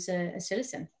who's a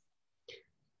citizen.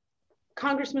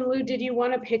 Congressman Lieu, did you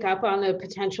want to pick up on the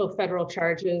potential federal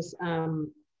charges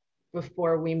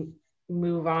before we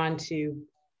move on to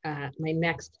my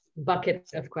next bucket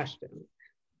of questions?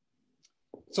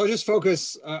 So I'll just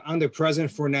focus on the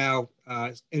president for now.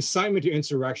 Incitement to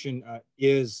insurrection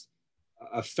is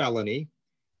a felony.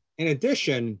 In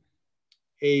addition,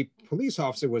 a police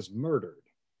officer was murdered.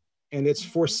 And it's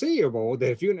foreseeable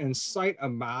that if you incite a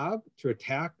mob to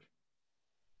attack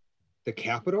the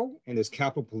Capitol and there's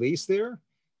Capitol Police there,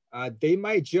 they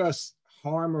might just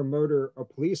harm or murder a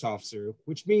police officer,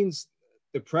 which means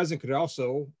the president could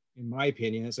also, in my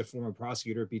opinion, as a former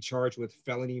prosecutor, be charged with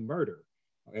felony murder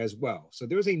as well. So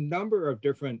there's a number of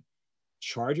different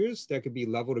charges that could be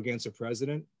leveled against the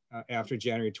president after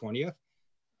January 20th.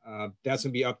 That's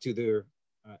gonna be up to their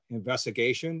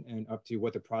investigation and up to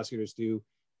what the prosecutors do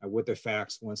with the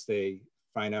facts once they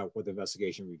find out what the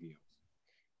investigation reveals.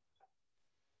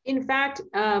 In fact,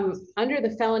 under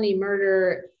the felony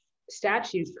murder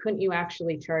statute, couldn't you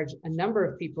actually charge a number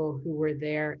of people who were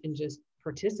there and just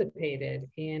participated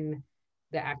in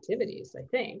the activities, I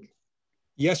think?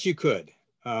 Yes, you could.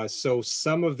 So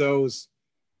some of those,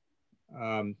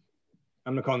 I'm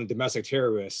gonna call them domestic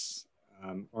terrorists,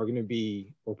 are gonna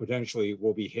be, or potentially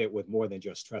will be hit with more than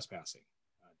just trespassing.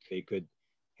 They could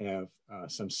have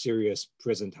some serious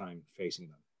prison time facing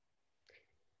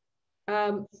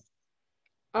them.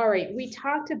 All right, we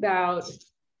talked about,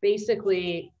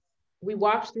 basically, we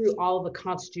walked through all the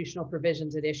constitutional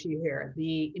provisions at issue here: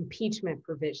 the impeachment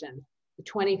provision, the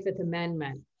 25th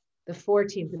Amendment, the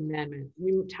 14th Amendment.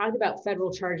 We talked about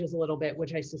federal charges a little bit,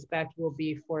 which I suspect will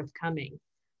be forthcoming.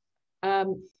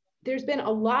 There's been a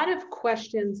lot of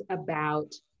questions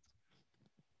about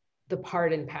the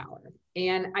pardon power,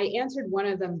 and I answered one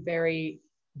of them very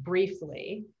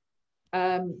briefly.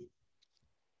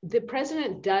 The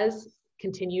president does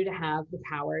continue to have the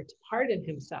power to pardon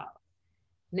himself.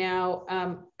 Now,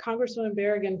 Congresswoman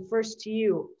Barragán, first to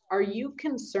you, are you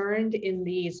concerned in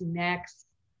these next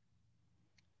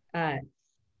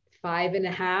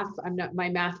 5.5, my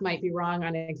math might be wrong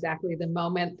on exactly the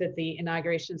moment that the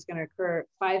inauguration is going to occur,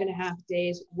 5.5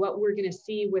 days, what we're going to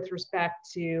see with respect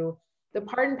to the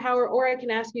pardon power? Or I can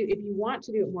ask you, if you want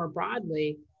to do it more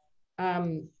broadly,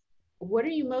 what are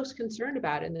you most concerned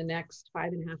about in the next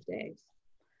 5.5 days?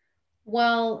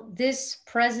 Well, this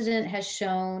president has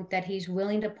shown that he's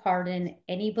willing to pardon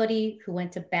anybody who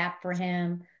went to bat for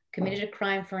him, committed a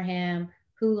crime for him,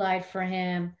 who lied for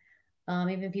him,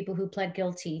 even people who pled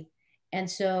guilty. And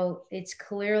so it's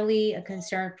clearly a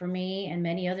concern for me and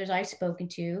many others I've spoken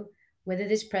to whether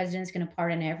this president is going to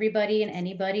pardon everybody and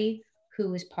anybody who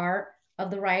was part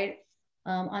of the riot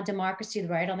on democracy, the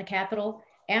riot on the Capitol,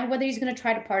 and whether he's going to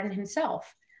try to pardon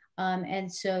himself.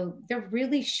 And so there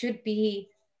really should be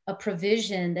a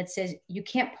provision that says you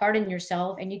can't pardon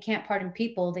yourself and you can't pardon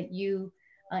people that you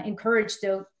encouraged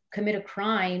to commit a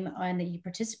crime and that you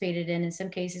participated in some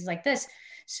cases like this.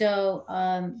 So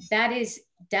that is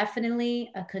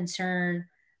definitely a concern.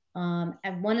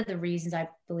 And one of the reasons I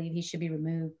believe he should be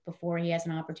removed before he has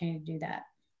an opportunity to do that.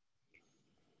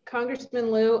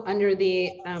 Congressman Lieu, under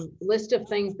the list of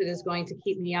things that is going to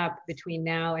keep me up between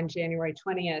now and January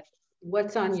 20th,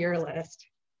 what's on your list?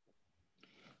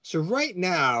 So right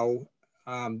now,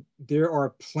 there are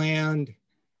planned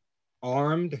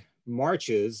armed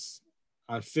marches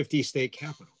on 50 state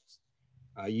capitals.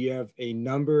 You have a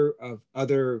number of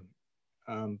other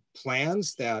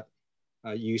plans that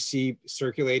you see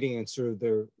circulating in sort of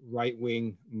the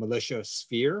right-wing militia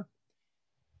sphere.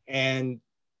 And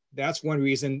that's one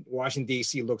reason Washington,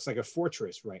 D.C. looks like a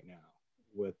fortress right now,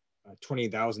 with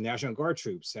 20,000 National Guard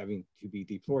troops having to be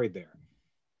deployed there.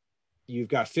 You've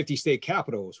got 50 state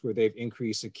capitals where they've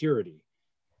increased security.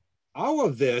 All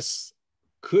of this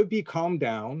could be calmed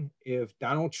down if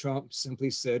Donald Trump simply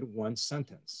said one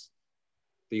sentence: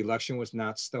 the election was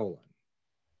not stolen.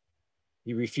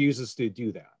 He refuses to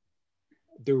do that.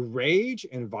 The rage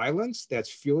and violence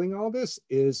that's fueling all this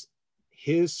is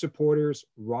his supporters'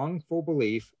 wrongful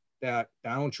belief that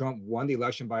Donald Trump won the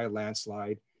election by a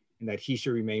landslide and that he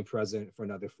should remain president for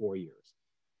another 4 years.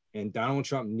 And Donald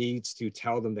Trump needs to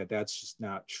tell them that that's just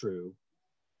not true,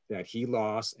 that he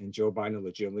lost and Joe Biden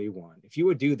legitimately won. If he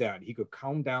would do that, he could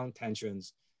calm down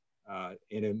tensions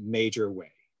in a major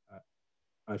way.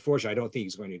 Unfortunately, I don't think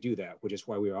he's going to do that, which is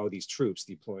why we have all these troops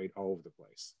deployed all over the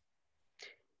place.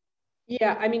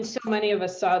 Yeah, I mean, so many of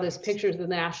us saw this pictures of the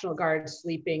National Guard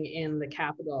sleeping in the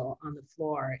Capitol on the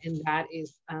floor. And that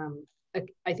is,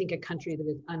 I think, a country that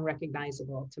is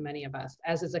unrecognizable to many of us,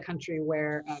 as is a country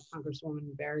where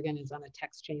Congresswoman Barragán is on a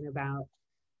text chain about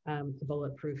a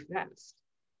bulletproof vest.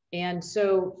 And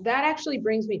so that actually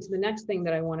brings me to the next thing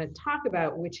that I want to talk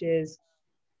about, which is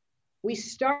we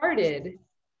started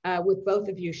with both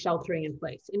of you sheltering in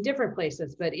place in different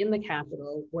places, but in the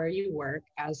Capitol where you work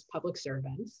as public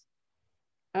servants.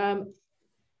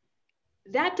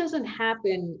 That doesn't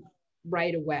happen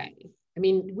right away. I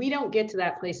mean, we don't get to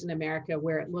that place in America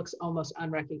where it looks almost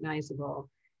unrecognizable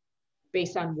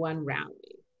based on one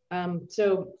rally.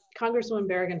 So Congresswoman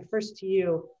Barragán, first to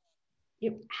you,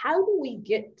 how do we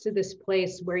get to this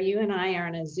place where you and I are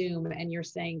on a Zoom and you're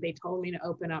saying they told me to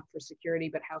open up for security,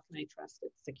 but how can I trust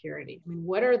its security? I mean,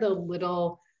 what are the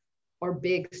little or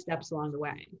big steps along the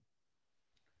way?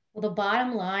 Well, the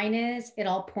bottom line is it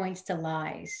all points to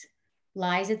lies.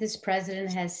 Lies that this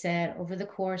president has said over the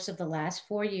course of the last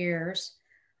 4 years,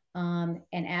 and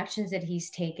actions that he's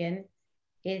taken.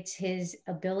 It's his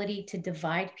ability to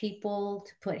divide people,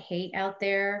 to put hate out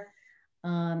there,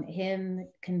 him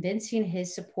convincing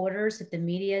his supporters that the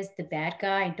media is the bad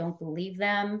guy and don't believe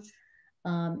them.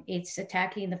 It's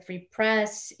attacking the free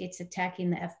press. It's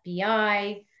attacking the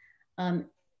FBI.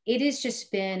 It has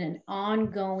just been an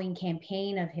ongoing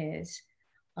campaign of his.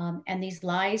 And these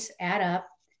lies add up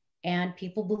and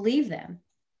people believe them.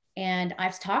 And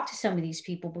I've talked to some of these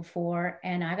people before,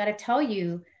 and I got to tell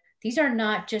you, these are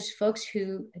not just folks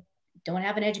who don't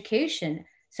have an education.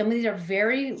 Some of these are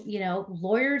very,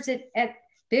 lawyers at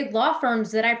big law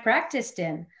firms that I practiced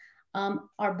in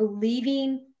are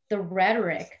believing the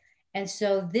rhetoric. And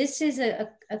so this is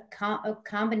a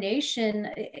combination,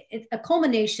 a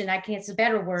culmination, I can't, it's a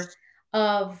better word,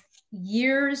 of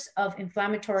years of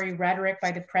inflammatory rhetoric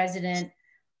by the president.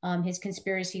 His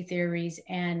conspiracy theories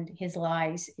and his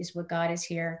lies is what got us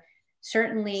here.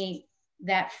 Certainly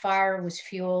that fire was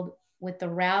fueled with the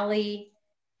rally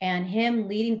and him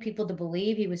leading people to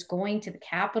believe he was going to the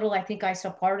Capitol. I think I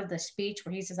saw part of the speech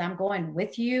where he says, "I'm going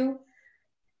with you."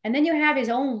 And then you have his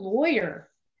own lawyer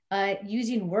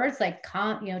using words like,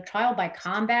 trial by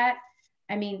combat.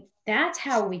 I mean, that's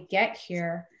how we get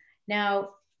here.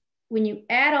 Now, when you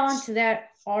add on to that,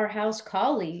 our House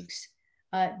colleagues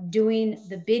doing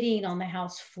the bidding on the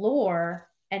House floor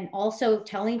and also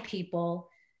telling people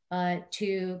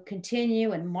to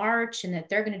continue and march and that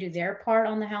they're going to do their part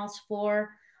on the House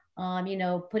floor,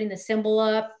 putting the symbol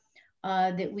up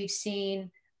that we've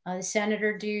seen the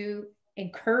senator do,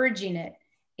 encouraging it,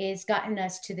 it's gotten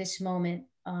us to this moment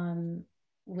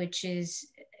which is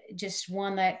just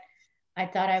one that I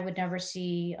thought I would never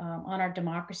see on our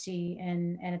democracy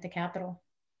and at the Capitol.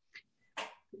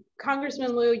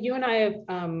 Congressman Lieu, you and I have,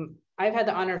 I've had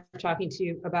the honor of talking to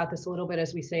you about this a little bit,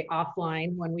 as we say,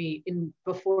 offline, when we, in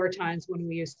before times when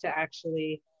we used to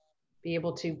actually be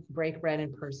able to break bread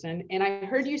in person. And I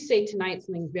heard you say tonight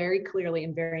something very clearly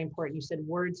and very important. You said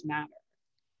words matter.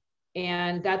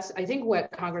 And that's, I think,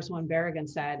 what Congresswoman Barragán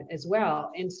said as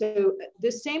well. And so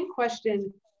the same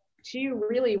question to you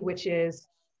really, which is,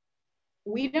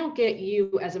 we don't get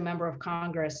you as a member of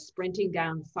Congress sprinting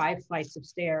down 5 flights of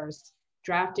stairs,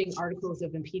 drafting articles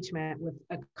of impeachment with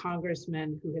a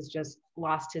congressman who has just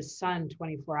lost his son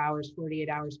 24 hours, 48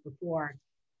 hours before,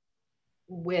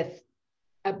 with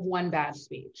one bad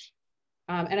speech.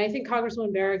 And I think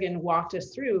Congresswoman Barragán walked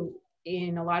us through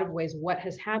in a lot of ways what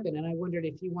has happened. And I wondered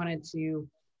if you wanted to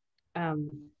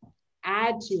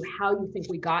add to how you think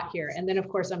we got here. And then of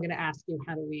course, I'm gonna ask you,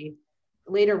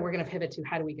 later we're gonna pivot to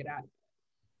how do we get out of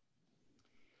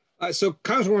it? So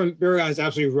Congresswoman Barragán is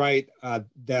absolutely right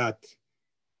that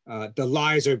the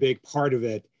lies are a big part of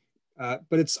it,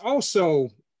 but it's also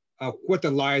what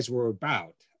the lies were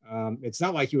about. It's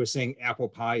not like you were saying apple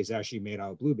pie is actually made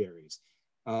out of blueberries.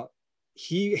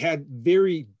 He had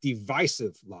very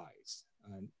divisive lies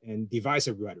and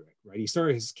divisive rhetoric, right? He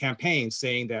started his campaign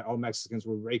saying that all Mexicans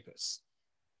were rapists.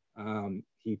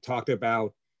 He talked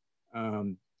about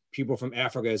people from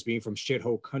Africa as being from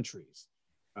shithole countries.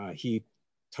 He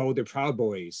told the Proud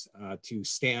Boys to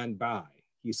stand by.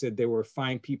 He said there were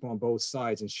fine people on both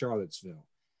sides in Charlottesville.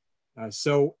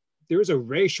 So there's a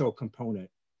racial component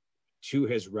to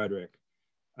his rhetoric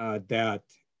that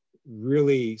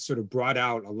really sort of brought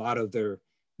out a lot of their,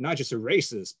 not just the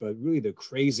racists, but really the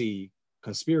crazy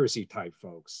conspiracy type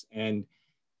folks. And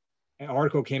an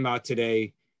article came out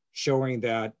today showing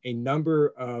that a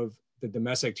number of the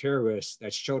domestic terrorists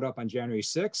that showed up on January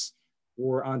 6th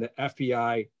were on the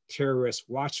FBI terrorist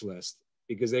watch list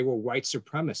because they were white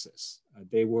supremacists.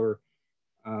 They were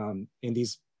in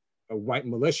these white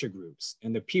militia groups.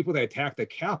 And the people that attacked the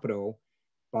Capitol,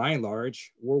 by and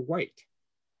large, were white.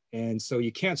 And so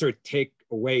you can't sort of take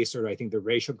away sort of, I think, the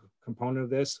racial component of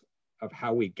this, of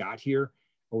how we got here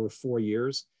over 4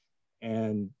 years.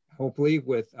 And hopefully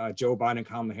with Joe Biden and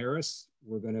Kamala Harris,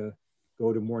 we're gonna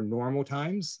go to more normal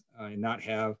times and not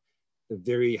have the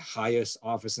very highest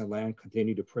office in the land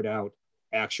continue to put out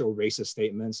actual racist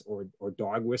statements or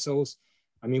dog whistles.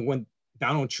 I mean, when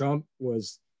Donald Trump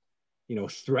was, you know,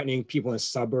 threatening people in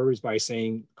suburbs by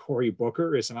saying Cory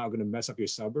Booker is somehow gonna mess up your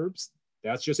suburbs,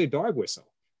 that's just a dog whistle.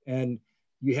 And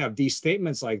you have these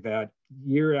statements like that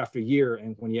year after year.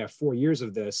 And when you have 4 years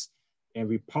of this and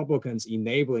Republicans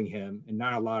enabling him and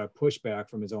not a lot of pushback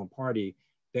from his own party,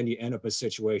 then you end up a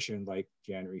situation like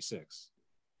January 6th.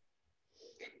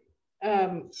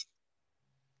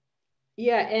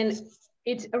 Yeah, and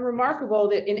it's remarkable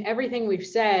that in everything we've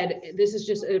said, this is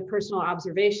just a personal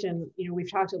observation. You know,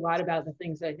 we've talked a lot about the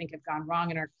things that I think have gone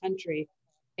wrong in our country.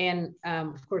 And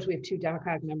of course, we have 2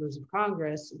 Democratic members of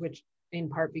Congress, which in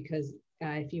part because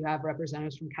if you have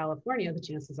representatives from California, the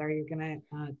chances are you're gonna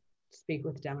speak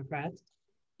with Democrats.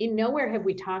 In nowhere have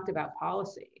we talked about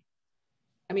policy.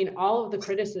 I mean, all of the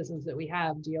criticisms that we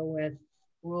have deal with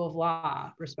rule of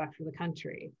law, respect for the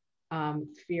country,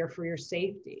 fear for your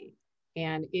safety.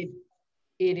 And it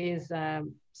is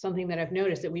something that I've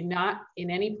noticed that we've not in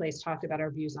any place talked about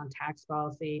our views on tax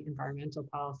policy, environmental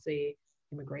policy,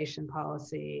 immigration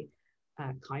policy,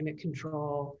 climate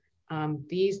control.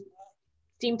 These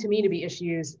seem to me to be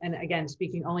issues, and again,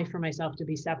 speaking only for myself, to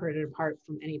be separated apart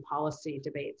from any policy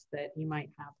debates that you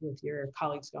might have with your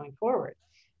colleagues going forward.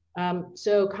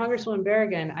 So Congresswoman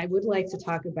Barragán, I would like to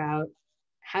talk about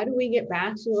how do we get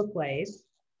back to a place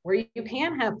where you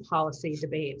can have policy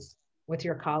debates with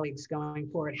your colleagues going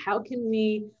forward? How can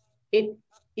we, you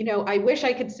know, I wish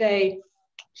I could say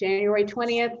January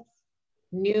 20th,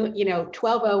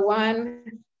 1201,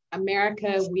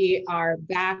 America, we are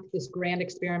back. This grand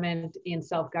experiment in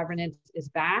self-governance is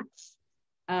back.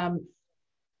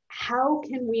 How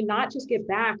can we not just get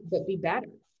back, but be better?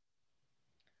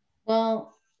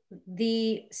 Well,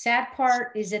 the sad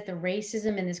part is that the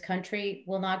racism in this country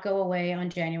will not go away on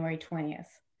January 20th.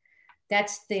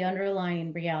 That's the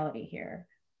underlying reality here.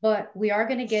 But we are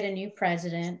going to get a new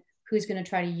president who's going to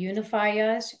try to unify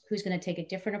us, who's going to take a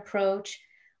different approach,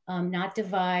 not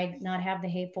divide, not have the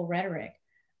hateful rhetoric.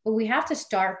 But we have to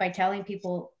start by telling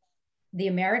people, the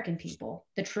American people,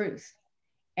 the truth.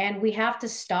 And we have to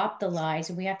stop the lies,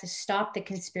 and we have to stop the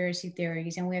conspiracy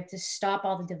theories, and we have to stop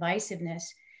all the divisiveness.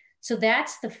 So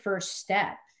that's the first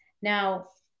step. Now,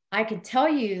 I can tell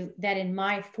you that in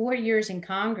my 4 years in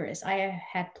Congress, I have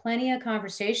had plenty of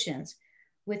conversations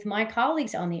with my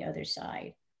colleagues on the other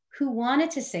side who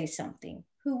wanted to say something,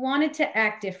 who wanted to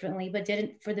act differently, but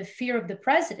didn't for the fear of the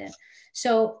president.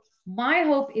 So my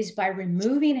hope is by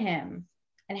removing him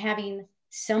and having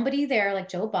somebody there like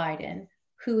Joe Biden,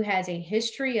 who has a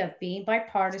history of being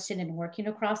bipartisan and working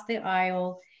across the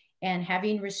aisle and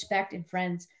having respect and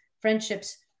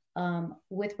friendships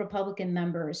with Republican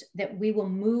members, that we will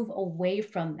move away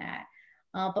from that.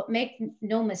 But make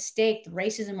no mistake, the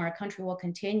racism in our country will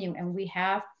continue, and we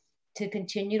have to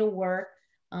continue to work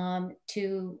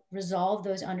to resolve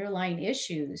those underlying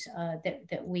issues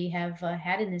that we have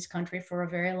had in this country for a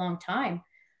very long time.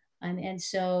 And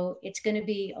so it's going to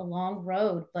be a long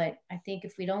road, but I think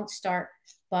if we don't start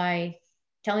by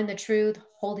telling the truth,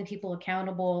 holding people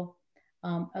accountable,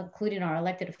 including our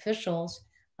elected officials,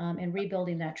 and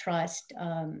rebuilding that trust,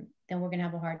 then we're going to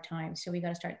have a hard time. So we got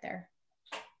to start there.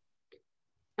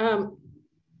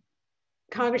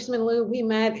 Congressman Lieu, we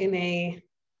met in a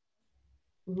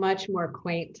much more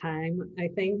quaint time, I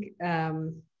think.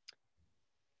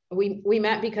 We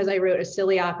met because I wrote a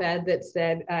silly op-ed that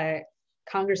said,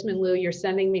 Congressman Lieu, you're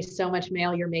sending me so much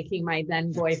mail, you're making my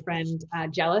then boyfriend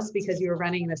jealous because you were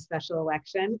running this special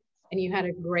election, and you had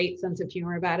a great sense of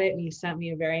humor about it, and you sent me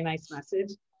a very nice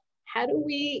message. How do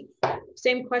we,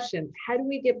 same question, how do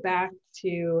we get back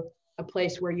to a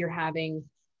place where you're having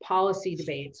policy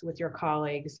debates with your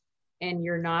colleagues and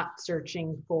you're not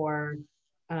searching for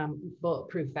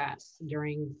bulletproof vests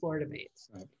during floor debates?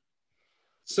 Right.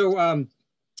 So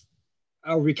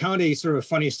I'll recount a sort of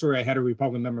funny story. I had a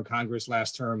Republican member of Congress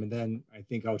last term, and then I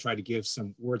think I'll try to give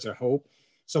some words of hope.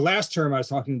 So last term, I was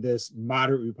talking to this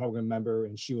moderate Republican member,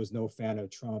 and she was no fan of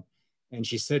Trump. And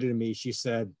she said to me, she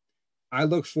said, I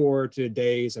look forward to the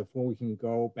days of when we can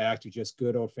go back to just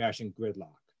good old-fashioned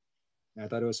gridlock. And I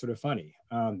thought it was sort of funny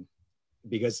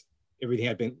because everything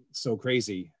had been so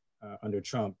crazy under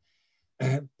Trump.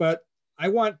 But I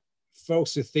want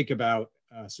folks to think about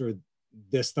sort of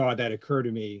this thought that occurred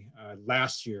to me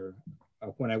last year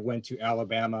when I went to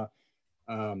Alabama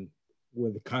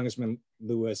with Congressman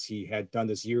Lewis. He had done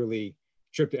this yearly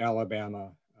trip to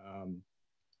Alabama,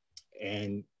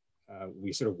 and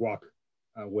we sort of walk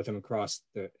with him across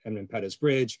the Edmund Pettus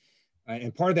Bridge.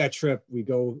 And part of that trip, we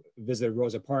go visit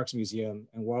Rosa Parks Museum.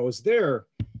 And while I was there,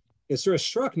 it sort of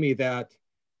struck me that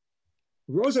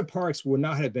Rosa Parks would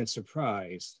not have been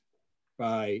surprised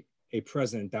by a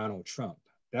President Donald Trump.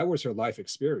 That was her life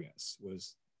experience,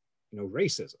 was, you know,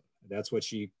 racism. That's what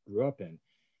she grew up in.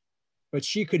 But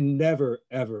she could never,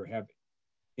 ever have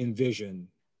envisioned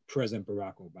President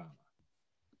Barack Obama.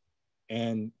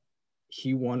 And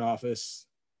he won office.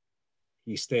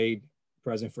 He stayed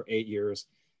president for 8 years.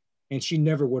 And she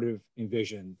never would have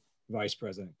envisioned Vice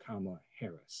President Kamala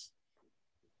Harris.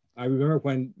 I remember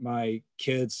when my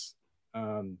kids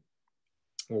were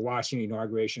watching the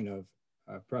inauguration of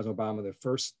President Obama the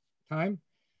first time,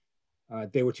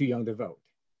 they were too young to vote.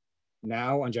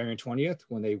 Now on January 20th,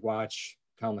 when they watch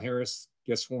Kamala Harris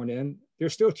get sworn in, they're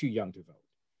still too young to vote.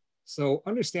 So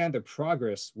understand the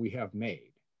progress we have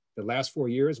made. The last 4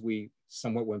 years, we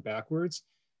somewhat went backwards,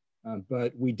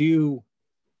 but we do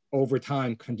over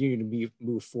time continue to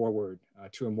move forward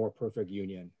to a more perfect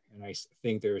union. And I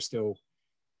think there is still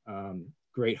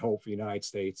great hope for the United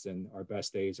States, and our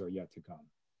best days are yet to come.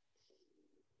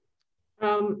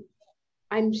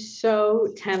 I'm so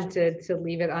tempted to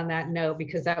leave it on that note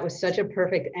because that was such a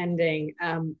perfect ending.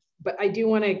 But I do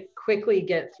want to quickly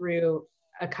get through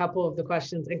a couple of the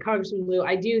questions. And Congressman Lieu,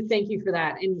 I do thank you for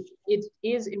that. And it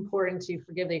is important to,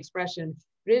 forgive the expression,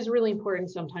 but it is really important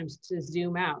sometimes to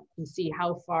zoom out and see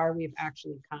how far we've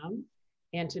actually come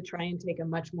and to try and take a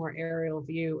much more aerial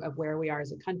view of where we are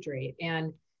as a country.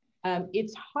 And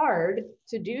it's hard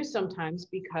to do sometimes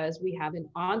because we have an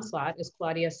onslaught, as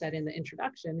Claudia said in the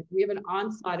introduction, we have an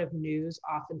onslaught of news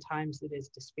oftentimes that is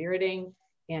dispiriting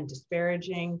and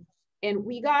disparaging. And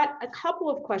we got a couple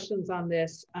of questions on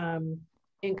this.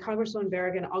 And Congresswoman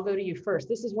Barragán, I'll go to you first.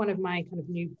 This is one of my kind of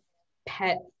new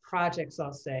pet projects,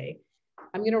 I'll say.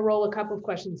 I'm going to roll a couple of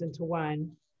questions into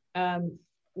one.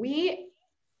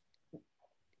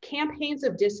 Campaigns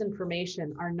of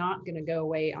disinformation are not going to go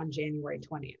away on January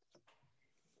 20th.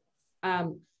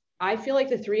 I feel like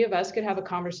the three of us could have a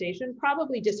conversation,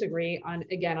 probably disagree on,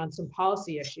 again, on some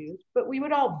policy issues, but we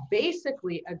would all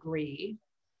basically agree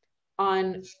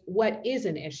on what is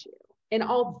an issue and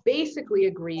all basically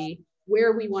agree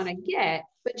where we want to get,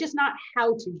 but just not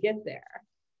how to get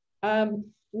there.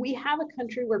 We have a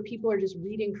country where people are just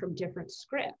reading from different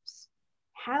scripts.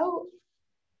 How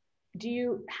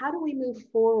do we move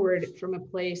forward from a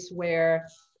place where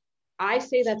I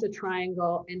say that's a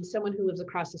triangle, and someone who lives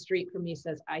across the street from me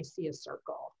says, I see a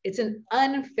circle. It's an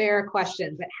unfair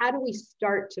question, but how do we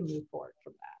start to move forward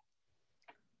from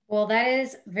that? Well, that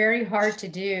is very hard to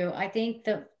do. I think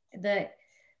the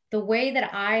way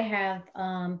that I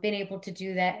have been able to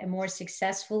do that more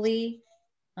successfully,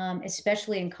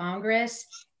 especially in Congress,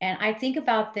 and I think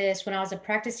about this when I was a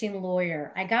practicing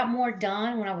lawyer, I got more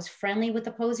done when I was friendly with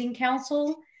opposing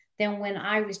counsel than when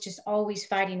I was just always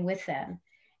fighting with them.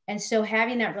 And so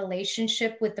having that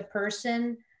relationship with the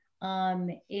person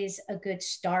is a good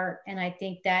start. And I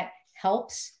think that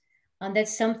helps.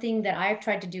 That's something that I've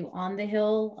tried to do on the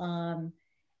Hill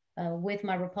with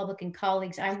my Republican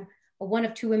colleagues. I'm one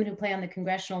of two women who play on the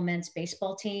Congressional men's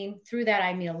baseball team. Through that,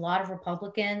 I meet a lot of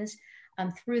Republicans.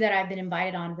 Through that, I've been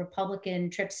invited on Republican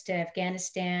trips to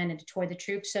Afghanistan and to tour the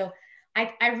troops. So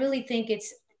I really think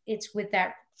it's with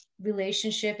that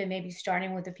relationship and maybe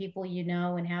starting with the people you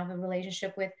know and have a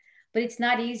relationship with, but it's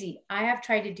not easy. I have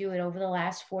tried to do it over the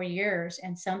last 4 years,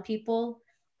 and some people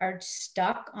are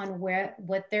stuck on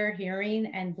what they're hearing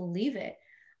and believe it.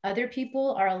 Other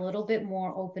people are a little bit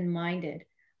more open-minded.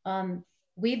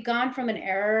 We've gone from an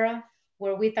era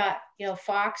where we thought,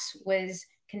 Fox was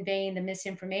conveying the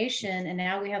misinformation, and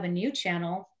now we have a new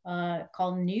channel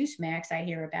called Newsmax I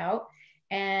hear about,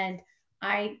 and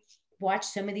I watch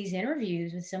some of these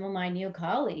interviews with some of my new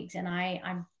colleagues, and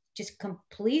I'm just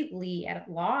completely at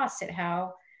a loss at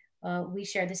how we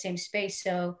share the same space.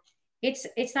 So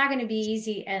it's not going to be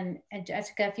easy. And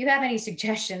Jessica, if you have any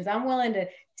suggestions, I'm willing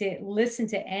to listen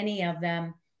to any of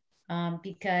them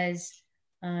because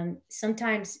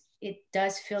sometimes it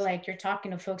does feel like you're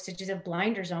talking to folks that just have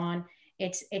blinders on.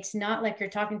 It's not like you're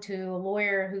talking to a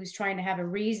lawyer who's trying to have a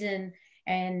reason,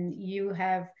 and you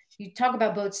talk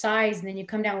about both sides and then you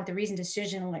come down with a reasoned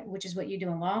decision, which is what you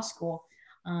do in law school.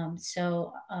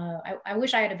 I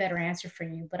wish I had a better answer for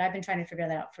you, but I've been trying to figure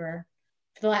that out for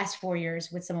the last 4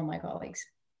 years with some of my colleagues.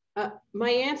 My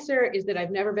answer is that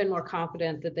I've never been more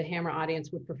confident that the Hammer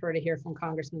audience would prefer to hear from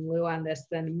Congressman Lieu on this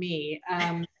than me.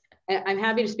 I'm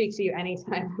happy to speak to you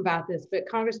anytime about this, but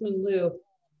Congressman Lieu,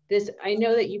 I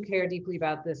know that you care deeply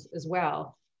about this as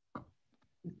well.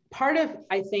 Part of,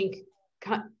 I think,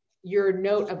 your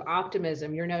note of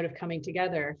optimism, your note of coming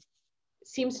together,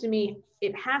 seems to me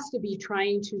it has to be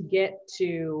trying to get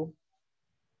to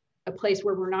a place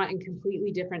where we're not in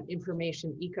completely different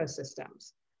information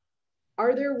ecosystems.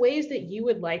 Are there ways that you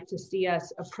would like to see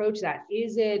us approach that?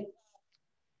 Is it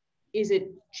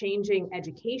changing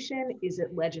education? Is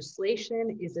it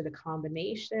legislation? Is it a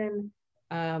combination?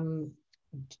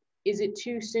 Is it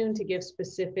too soon to give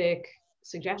specific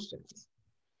suggestions?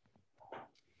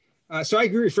 So I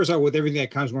agree, first of all, with everything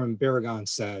that Congresswoman Barragán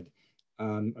said.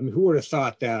 Who would have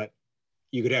thought that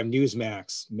you could have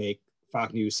Newsmax make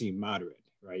Fox News seem moderate,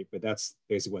 right? But that's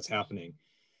basically what's happening.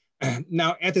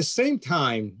 Now, at the same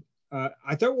time,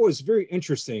 I thought what was very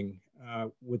interesting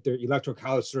with their Electoral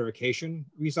College certification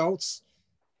results,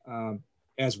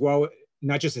 as well,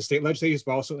 not just the state legislatures,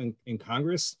 but also in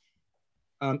Congress.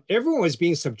 Everyone was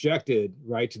being subjected,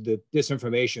 right, to the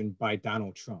disinformation by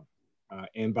Donald Trump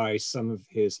and by some of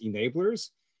his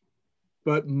enablers.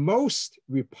 But most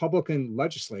Republican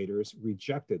legislators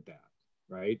rejected that,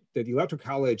 right? The Electoral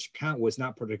College count was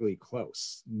not particularly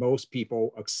close. Most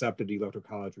people accepted the Electoral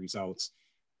College results,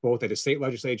 both at the state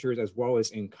legislatures as well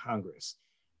as in Congress.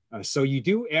 So you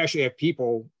do actually have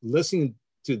people listening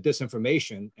to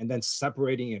disinformation and then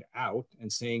separating it out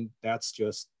and saying, that's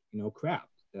just, crap.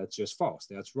 That's just false.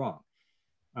 That's wrong.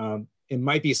 It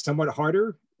might be somewhat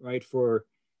harder, right, for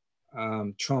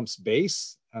Trump's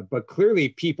base, but clearly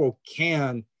people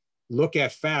can look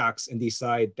at facts and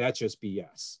decide that's just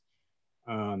BS.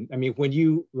 When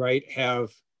you, right,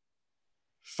 have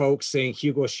folks saying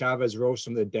Hugo Chavez rose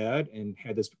from the dead and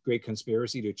had this great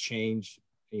conspiracy to change,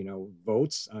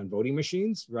 votes on voting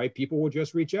machines, right? People will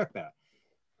just reject that.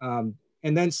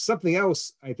 And then something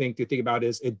else I think to think about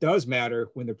is it does matter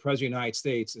when the president of the United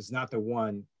States is not the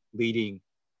one leading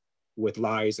with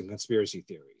lies and conspiracy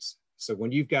theories. So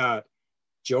when you've got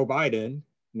Joe Biden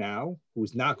now,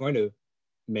 who's not going to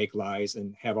make lies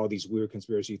and have all these weird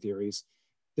conspiracy theories,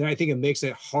 then I think it makes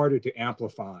it harder to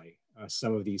amplify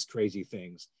some of these crazy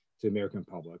things to the American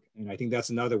public. And I think that's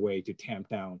another way to tamp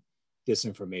down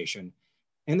disinformation.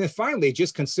 And then finally,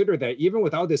 just consider that even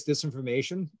without this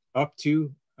disinformation up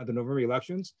to the November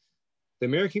elections, the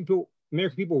American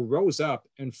people rose up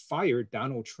and fired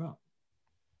Donald Trump.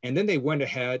 And then they went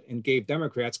ahead and gave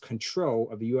Democrats control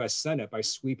of the US Senate by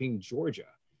sweeping Georgia.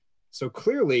 So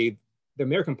clearly the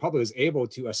American public is able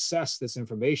to assess this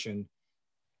information.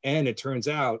 And it turns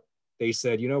out they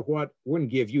said, you know what, we're going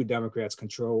to give you Democrats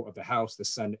control of the House, the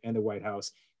Senate, and the White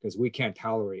House because we can't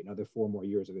tolerate another 4 more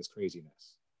years of this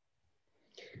craziness.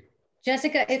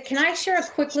 Jessica, can I share a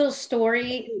quick little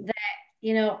story that,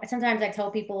 sometimes I tell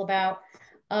people about?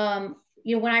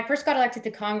 When I first got elected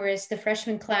to Congress, the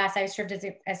freshman class, I served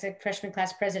as a freshman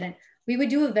class president. We would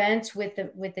do events with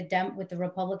the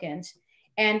Republicans,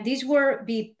 and these were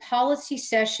be policy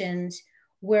sessions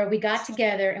where we got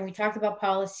together and we talked about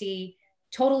policy,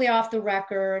 totally off the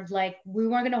record, like we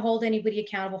weren't going to hold anybody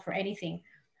accountable for anything.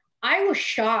 I was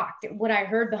shocked at what I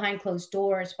heard behind closed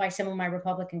doors by some of my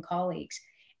Republican colleagues,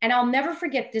 and I'll never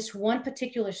forget this one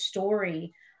particular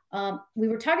story. We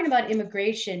were talking about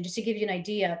immigration, just to give you an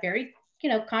idea, very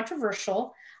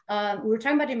controversial. We were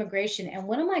talking about immigration, and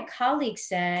one of my colleagues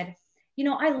said,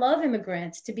 I love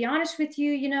immigrants. To be honest with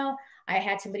you, I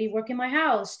had somebody work in my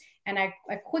house, and I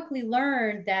quickly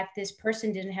learned that this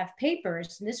person didn't have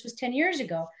papers. And this was 10 years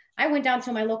ago. I went down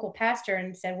to my local pastor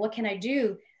and said, what can I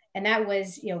do? And that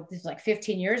was, this was like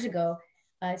 15 years ago.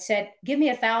 Said, give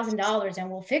me $1,000 and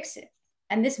we'll fix it.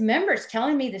 And this member's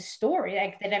telling me this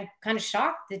story that I'm kind of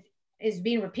shocked that is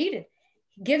being repeated.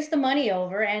 He gives the money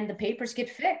over and the papers get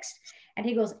fixed. And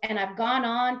he goes, and I've gone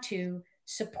on to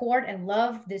support and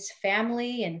love this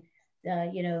family. And,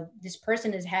 this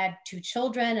person has had 2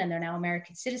 children and they're now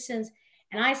American citizens.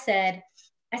 And I said,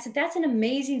 that's an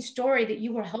amazing story that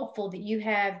you were helpful, that you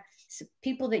have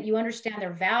people that you understand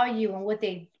their value and what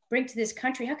they bring to this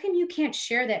country. How come you can't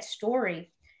share that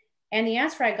story? And the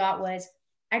answer I got was,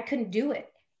 I couldn't do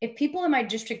it. If people in my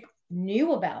district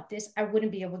knew about this, I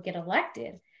wouldn't be able to get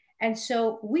elected. And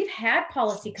so we've had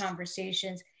policy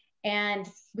conversations and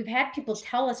we've had people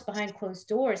tell us behind closed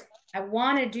doors, I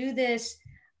want to do this.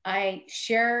 I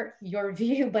share your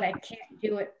view, but I can't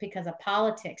do it because of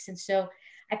politics. And so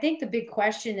I think the big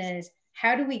question is,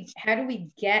 how do we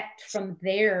get from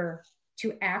there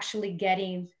to actually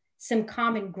getting some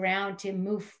common ground to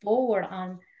move forward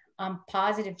on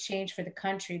positive change for the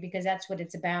country, because that's what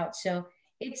it's about. So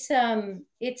it's a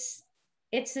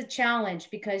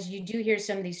challenge, because you do hear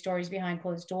some of these stories behind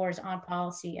closed doors on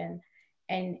policy,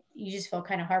 and you just feel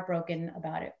kind of heartbroken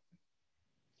about it.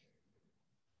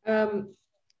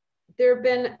 There have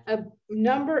been a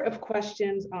number of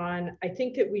questions on, I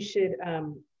think that we should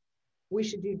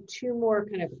do 2 more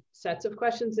kind of sets of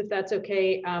questions, if that's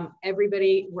okay.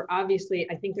 Everybody, I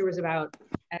think there was about,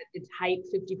 at its height,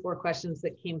 54 questions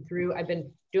that came through. I've been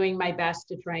doing my best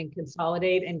to try and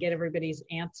consolidate and get everybody's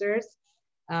answers.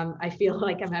 I feel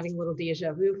like I'm having a little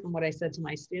deja vu from what I said to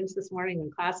my students this morning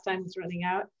when class time was running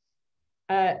out.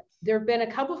 There have been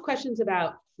a couple of questions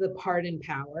about the pardon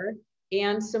power,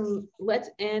 and let's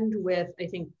end with, I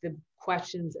think, the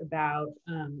questions about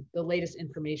the latest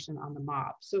information on the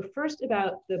mob. So first,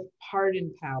 about the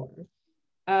pardon power.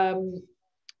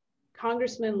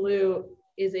 Congressman Lieu,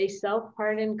 is a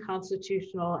self-pardon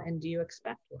constitutional, and do you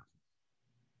expect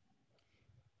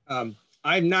one?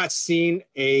 I've not seen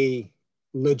a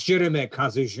legitimate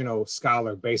constitutional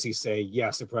scholar basically say,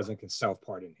 yes, the president can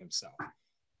self-pardon himself.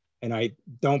 And I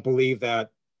don't believe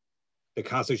that the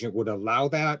Constitution would allow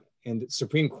that. And the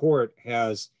Supreme Court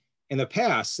has, in the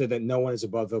past, said that no one is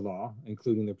above the law,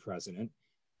 including the president.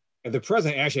 If the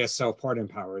president actually has self-pardon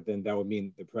power, then that would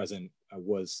mean the president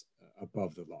was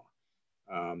above the law.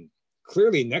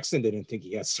 Clearly, Nixon didn't think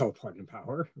he had self-pardon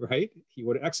power, right? He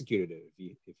would have executed it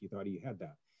if he thought he had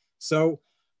that. So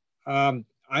I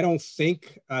don't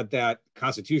think that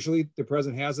constitutionally the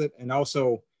president has it. And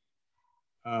also,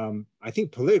 I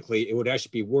think politically, it would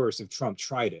actually be worse if Trump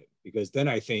tried it, because then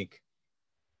I think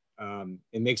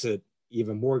it makes it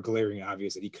even more glaring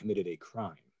obvious that he committed a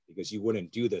crime, because you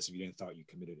wouldn't do this if you didn't thought you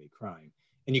committed a crime.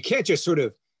 And you can't just sort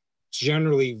of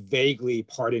generally vaguely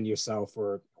pardon yourself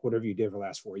for whatever you did for the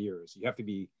last 4 years. You have to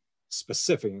be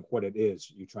specific in what it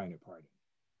is you're trying to pardon.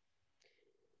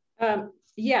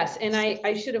 Yes, and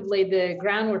I should have laid the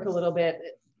groundwork a little bit.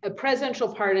 A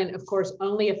presidential pardon, of course,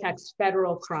 only affects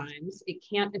federal crimes. It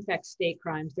can't affect state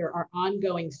crimes. There are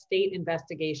ongoing state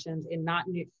investigations in not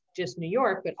just New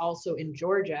York, but also in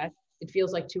Georgia. It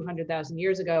feels like 200,000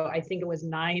 years ago. I think it was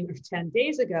 9 or 10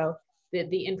 days ago that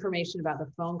the information about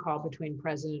the phone call between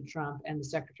President Trump and the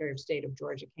Secretary of State of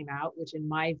Georgia came out, which in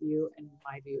my view, and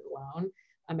my view alone,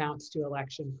 amounts to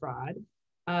election fraud.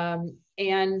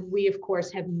 And we, of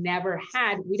course, have never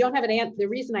had, we don't have an answer. The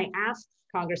reason I asked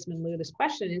Congressman Lieu this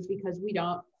question is because we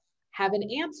don't have an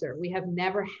answer. We have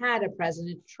never had a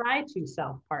president try to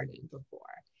self-pardon before.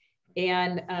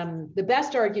 And the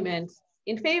best argument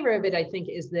in favor of it, I think,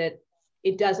 is that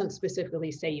it doesn't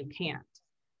specifically say you can't.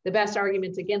 The best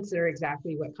arguments against it are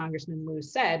exactly what Congressman Lieu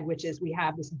said, which is we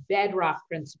have this bedrock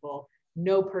principle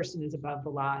no person is above the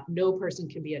law. No person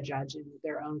can be a judge in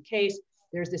their own case.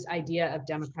 There's this idea of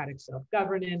democratic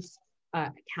self-governance,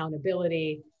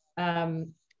 accountability.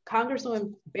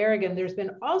 Congresswoman Barragán, there's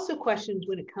been also questions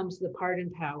when it comes to the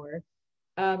pardon power.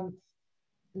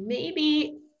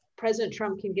 Maybe President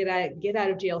Trump can get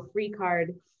out of jail free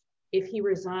card if he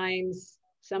resigns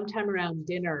sometime around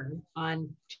dinner on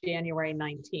January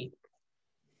 19th.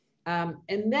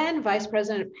 And then Vice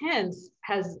President Pence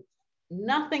has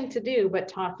nothing to do but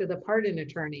talk to the pardon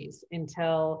attorneys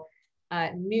until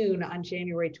noon on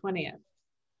January 20th.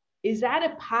 Is that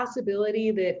a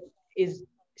possibility that is,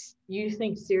 you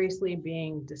think, seriously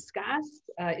being discussed?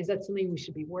 Is that something we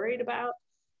should be worried about?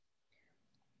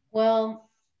 Well,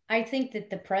 I think that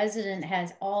the president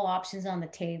has all options on the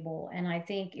table. And I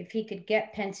think if he could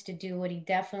get Pence to do what he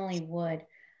definitely would.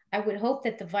 I would hope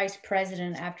that the vice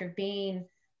president, after being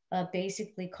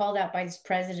basically called out by this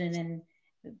president and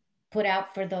put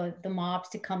out for the mobs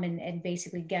to come in and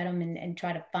basically get him and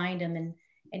try to find him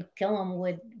and kill him,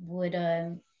 would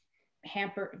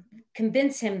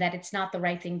convince him that it's not the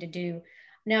right thing to do.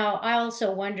 Now, I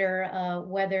also wonder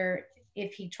whether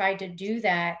if he tried to do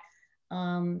that,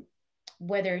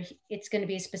 whether it's going to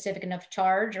be a specific enough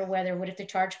charge, or what if the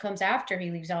charge comes after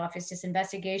he leaves office? This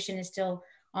investigation is still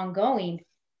ongoing.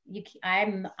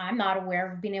 I'm not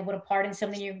aware of being able to pardon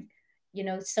something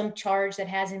some charge that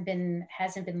hasn't been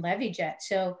levied yet.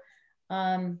 So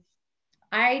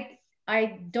I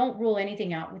don't rule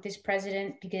anything out with this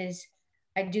president, because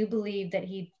I do believe that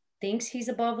he thinks he's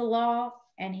above the law,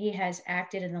 and he has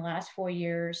acted in the last 4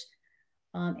 years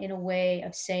in a way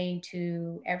of saying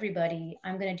to everybody,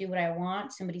 I'm going to do what I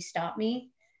want, somebody stop me.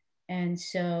 And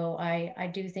so I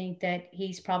do think that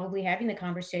he's probably having the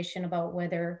conversation about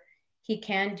whether he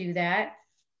can do that.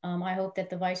 I hope that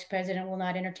the vice president will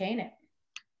not entertain it.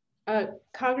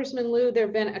 Congressman Lieu, there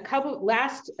have been a couple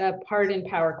last pardon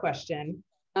power question.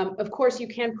 Of course, you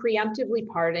can preemptively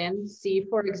pardon. See,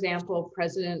 for example,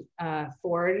 President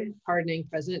Ford pardoning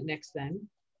President Nixon.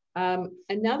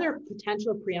 Another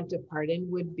potential preemptive pardon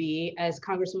would be, as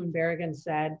Congresswoman Barragán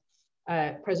said,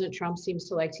 President Trump seems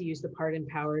to like to use the pardon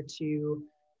power to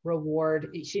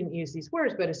reward, she didn't use these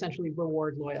words, but essentially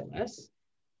reward loyalists.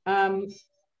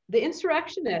 The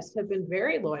insurrectionists have been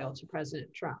very loyal to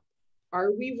President Trump.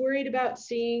 Are we worried about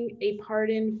seeing a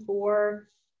pardon for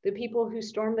the people who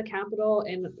stormed the Capitol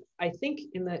and, I think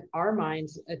in our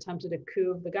minds, attempted a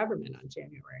coup of the government on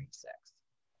January 6th?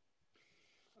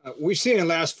 We've seen in the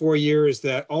last 4 years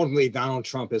that ultimately Donald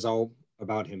Trump is all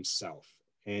about himself.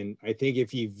 And I think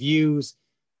if he views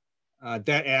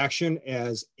that action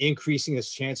as increasing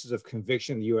his chances of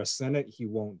conviction in the US Senate, he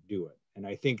won't do it. And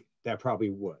I think that probably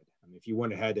would. I mean, if you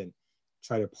went ahead and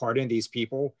try to pardon these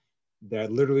people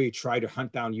that literally try to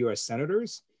hunt down US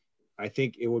senators, I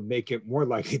think it would make it more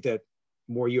likely that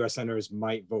more US senators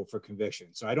might vote for conviction.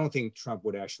 So I don't think Trump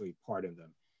would actually pardon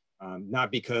them.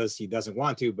 Not because he doesn't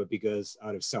want to, but because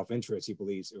out of self-interest, he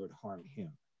believes it would harm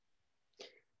him.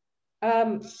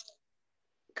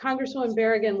 Congresswoman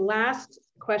Barragán, last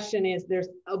question is, there's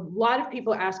a lot of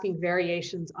people asking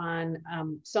variations on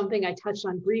something I touched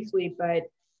on briefly, but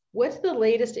what's the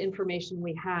latest information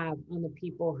we have on the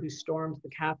people who stormed the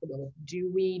Capitol? Do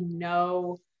we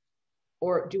know,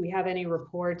 or do we have any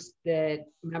reports that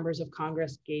members of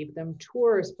Congress gave them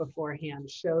tours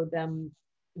beforehand, showed them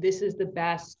this is the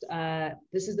best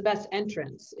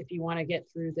entrance if you want to get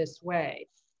through this way?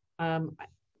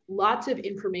 Lots of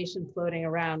information floating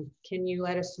around. Can you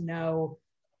let us know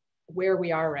where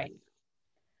we are right now?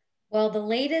 Well, the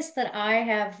latest that I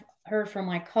have heard from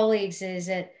my colleagues is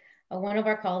that one of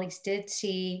our colleagues did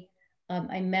see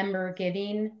a member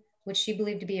giving, which she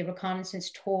believed to be a reconnaissance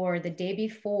tour, the day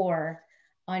before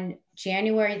on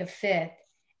January the 5th.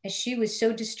 And she was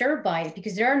so disturbed by it,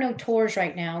 because there are no tours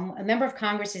right now. A member of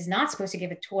Congress is not supposed to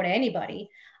give a tour to anybody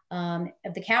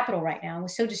of the Capitol right now, and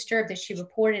was so disturbed that she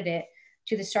reported it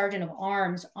to the Sergeant of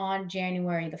Arms on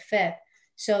January the 5th.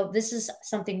 So this is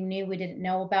something new we didn't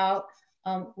know about.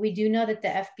 We do know that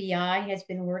the FBI has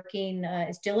been working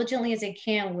as diligently as they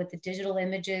can with the digital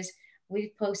images.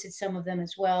 We've posted some of them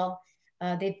as well.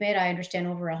 They've made, I understand,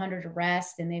 over 100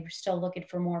 arrests, and they're still looking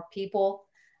for more people.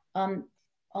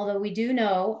 Although we do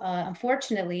know,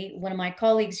 unfortunately, one of my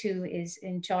colleagues who is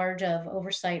in charge of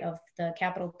oversight of the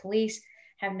Capitol Police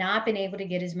have not been able to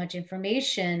get as much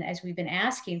information as we've been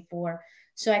asking for.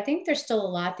 So I think there's still a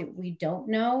lot that we don't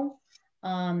know.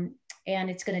 And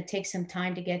it's going to take some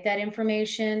time to get that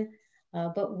information.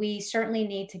 But we certainly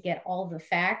need to get all the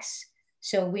facts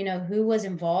so we know who was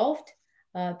involved,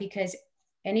 because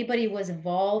anybody who was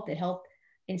involved that helped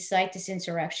incite this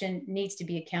insurrection needs to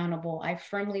be accountable. I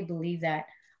firmly believe that.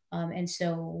 And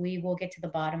so we will get to the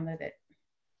bottom of it.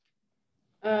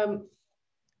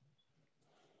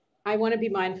 I want to be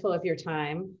mindful of your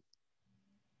time.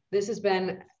 This has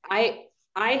been, I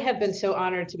have been so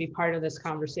honored to be part of this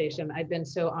conversation. I've been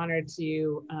so honored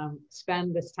to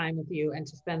spend this time with you and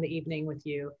to spend the evening with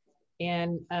you.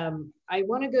 And I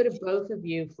want to go to both of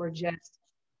you for just,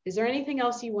 is there anything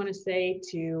else you want to say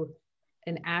to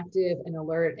an active and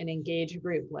alert and engaged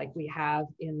group like we have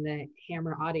in the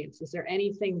Hammer audience? Is there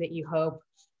anything that you hope,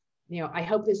 I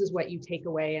hope this is what you take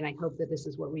away, and I hope that this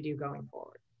is what we do going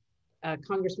forward.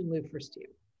 Congressman Lieu, first to you.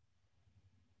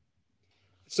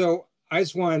 So I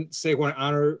just want to say what an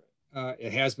honor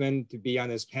it has been to be on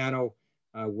this panel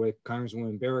with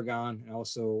Congresswoman Barragán, and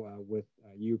also with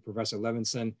you, Professor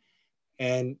Levinson.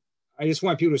 And I just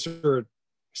want people to sort of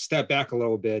step back a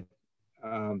little bit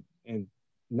and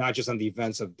not just on the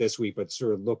events of this week, but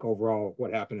sort of look overall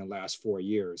what happened in the last 4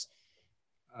 years.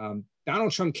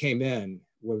 Donald Trump came in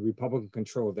with Republican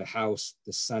control of the House,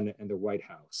 the Senate, and the White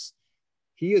House.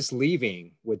 He is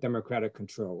leaving with Democratic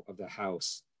control of the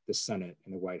House, the Senate,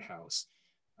 and the White House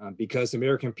because the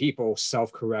American people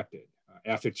self-corrected.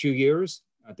 After 2 years,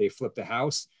 they flipped the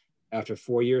House. After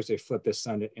 4 years, they flipped the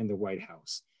Senate and the White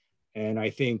House. And I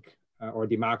think our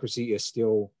democracy is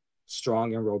still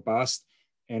strong and robust.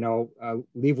 And I'll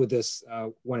leave with this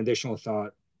one additional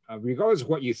thought. Regardless of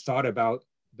what you thought about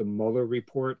the Mueller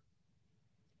report,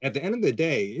 at the end of the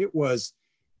day, it was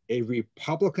a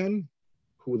Republican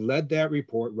who led that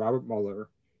report, Robert Mueller,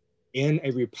 in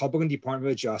a Republican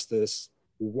Department of Justice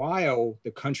while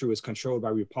the country was controlled by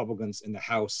Republicans in the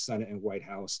House, Senate, and White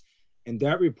House. And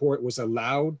that report was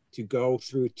allowed to go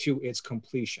through to its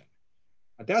completion.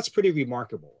 That's pretty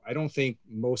remarkable. I don't think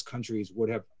most countries would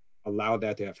have allowed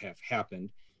that to have happened.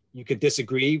 You could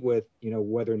disagree with,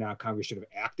 whether or not Congress should have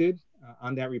acted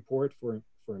on that report for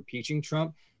impeaching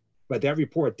Trump, but that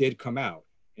report did come out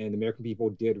and the American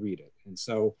people did read it. And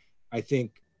so I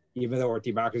think even though our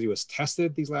democracy was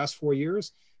tested these last 4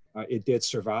 years, it did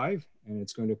survive and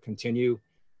it's going to continue.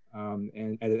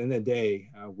 And at the end of the day,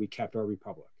 we kept our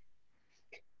republic.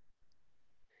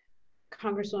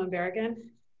 Congresswoman Barragán.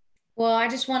 Well, I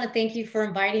just want to thank you for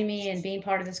inviting me and being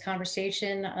part of this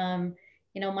conversation.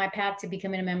 My path to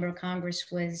becoming a member of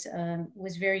Congress was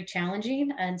very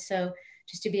challenging. And so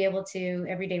just to be able to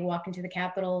every day walk into the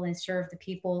Capitol and serve the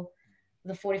people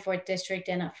of the 44th District,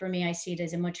 and for me, I see it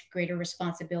as a much greater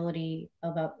responsibility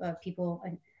about people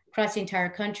across the entire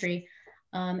country.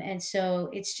 And so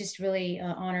it's just really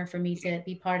an honor for me to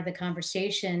be part of the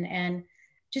conversation. And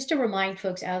just to remind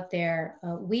folks out there,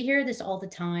 we hear this all the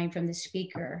time from the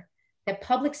speaker, that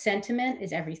public sentiment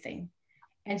is everything.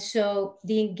 And so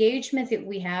the engagement that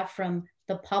we have from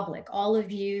the public, all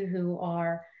of you who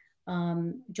are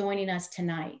joining us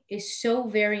tonight, is so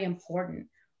very important.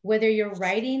 Whether you're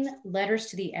writing letters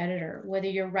to the editor, whether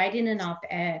you're writing an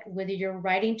op-ed, whether you're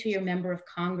writing to your member of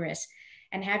Congress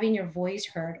and having your voice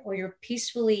heard, or you're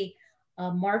peacefully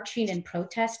marching and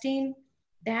protesting,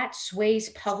 that sways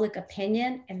public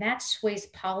opinion and that sways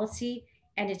policy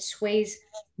and it sways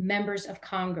members of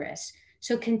Congress.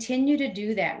 So continue to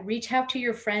do that. Reach out to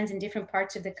your friends in different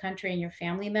parts of the country and your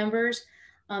family members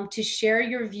to share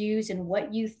your views and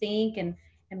what you think. And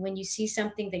when you see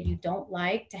something that you don't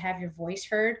like, to have your voice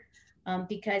heard,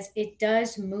 because it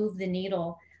does move the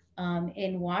needle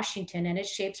in Washington and it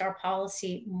shapes our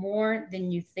policy more than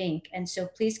you think. And so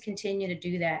please continue to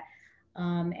do that.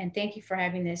 And thank you for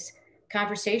having this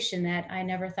conversation that I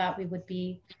never thought we would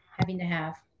be having to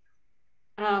have.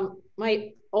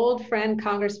 My old friend,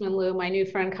 Congressman Lieu, my new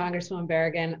friend, Congresswoman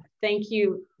Barragán, thank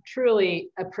you. Truly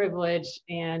a privilege.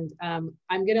 And I'm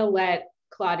going to let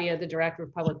Claudia, the Director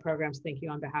of Public Programs, thank you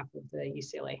on behalf of the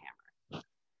UCLA Hammer.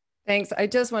 Thanks. I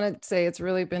just want to say it's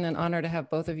really been an honor to have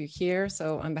both of you here.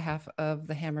 So on behalf of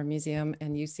the Hammer Museum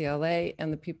and UCLA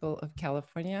and the people of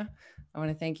California, I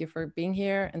want to thank you for being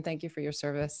here and thank you for your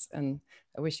service. And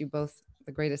I wish you both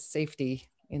the greatest safety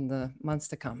in the months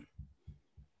to come.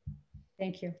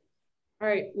 Thank you. All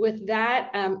right, with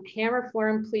that, Hammer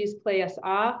Forum, please play us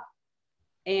off.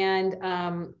 And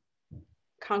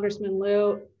Congressman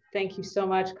Lieu, thank you so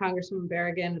much. Congresswoman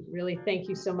Barragán, really thank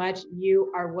you so much.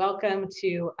 You are welcome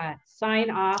to sign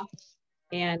off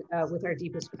and with our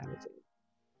deepest gratitude.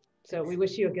 So we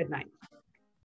wish you a good night.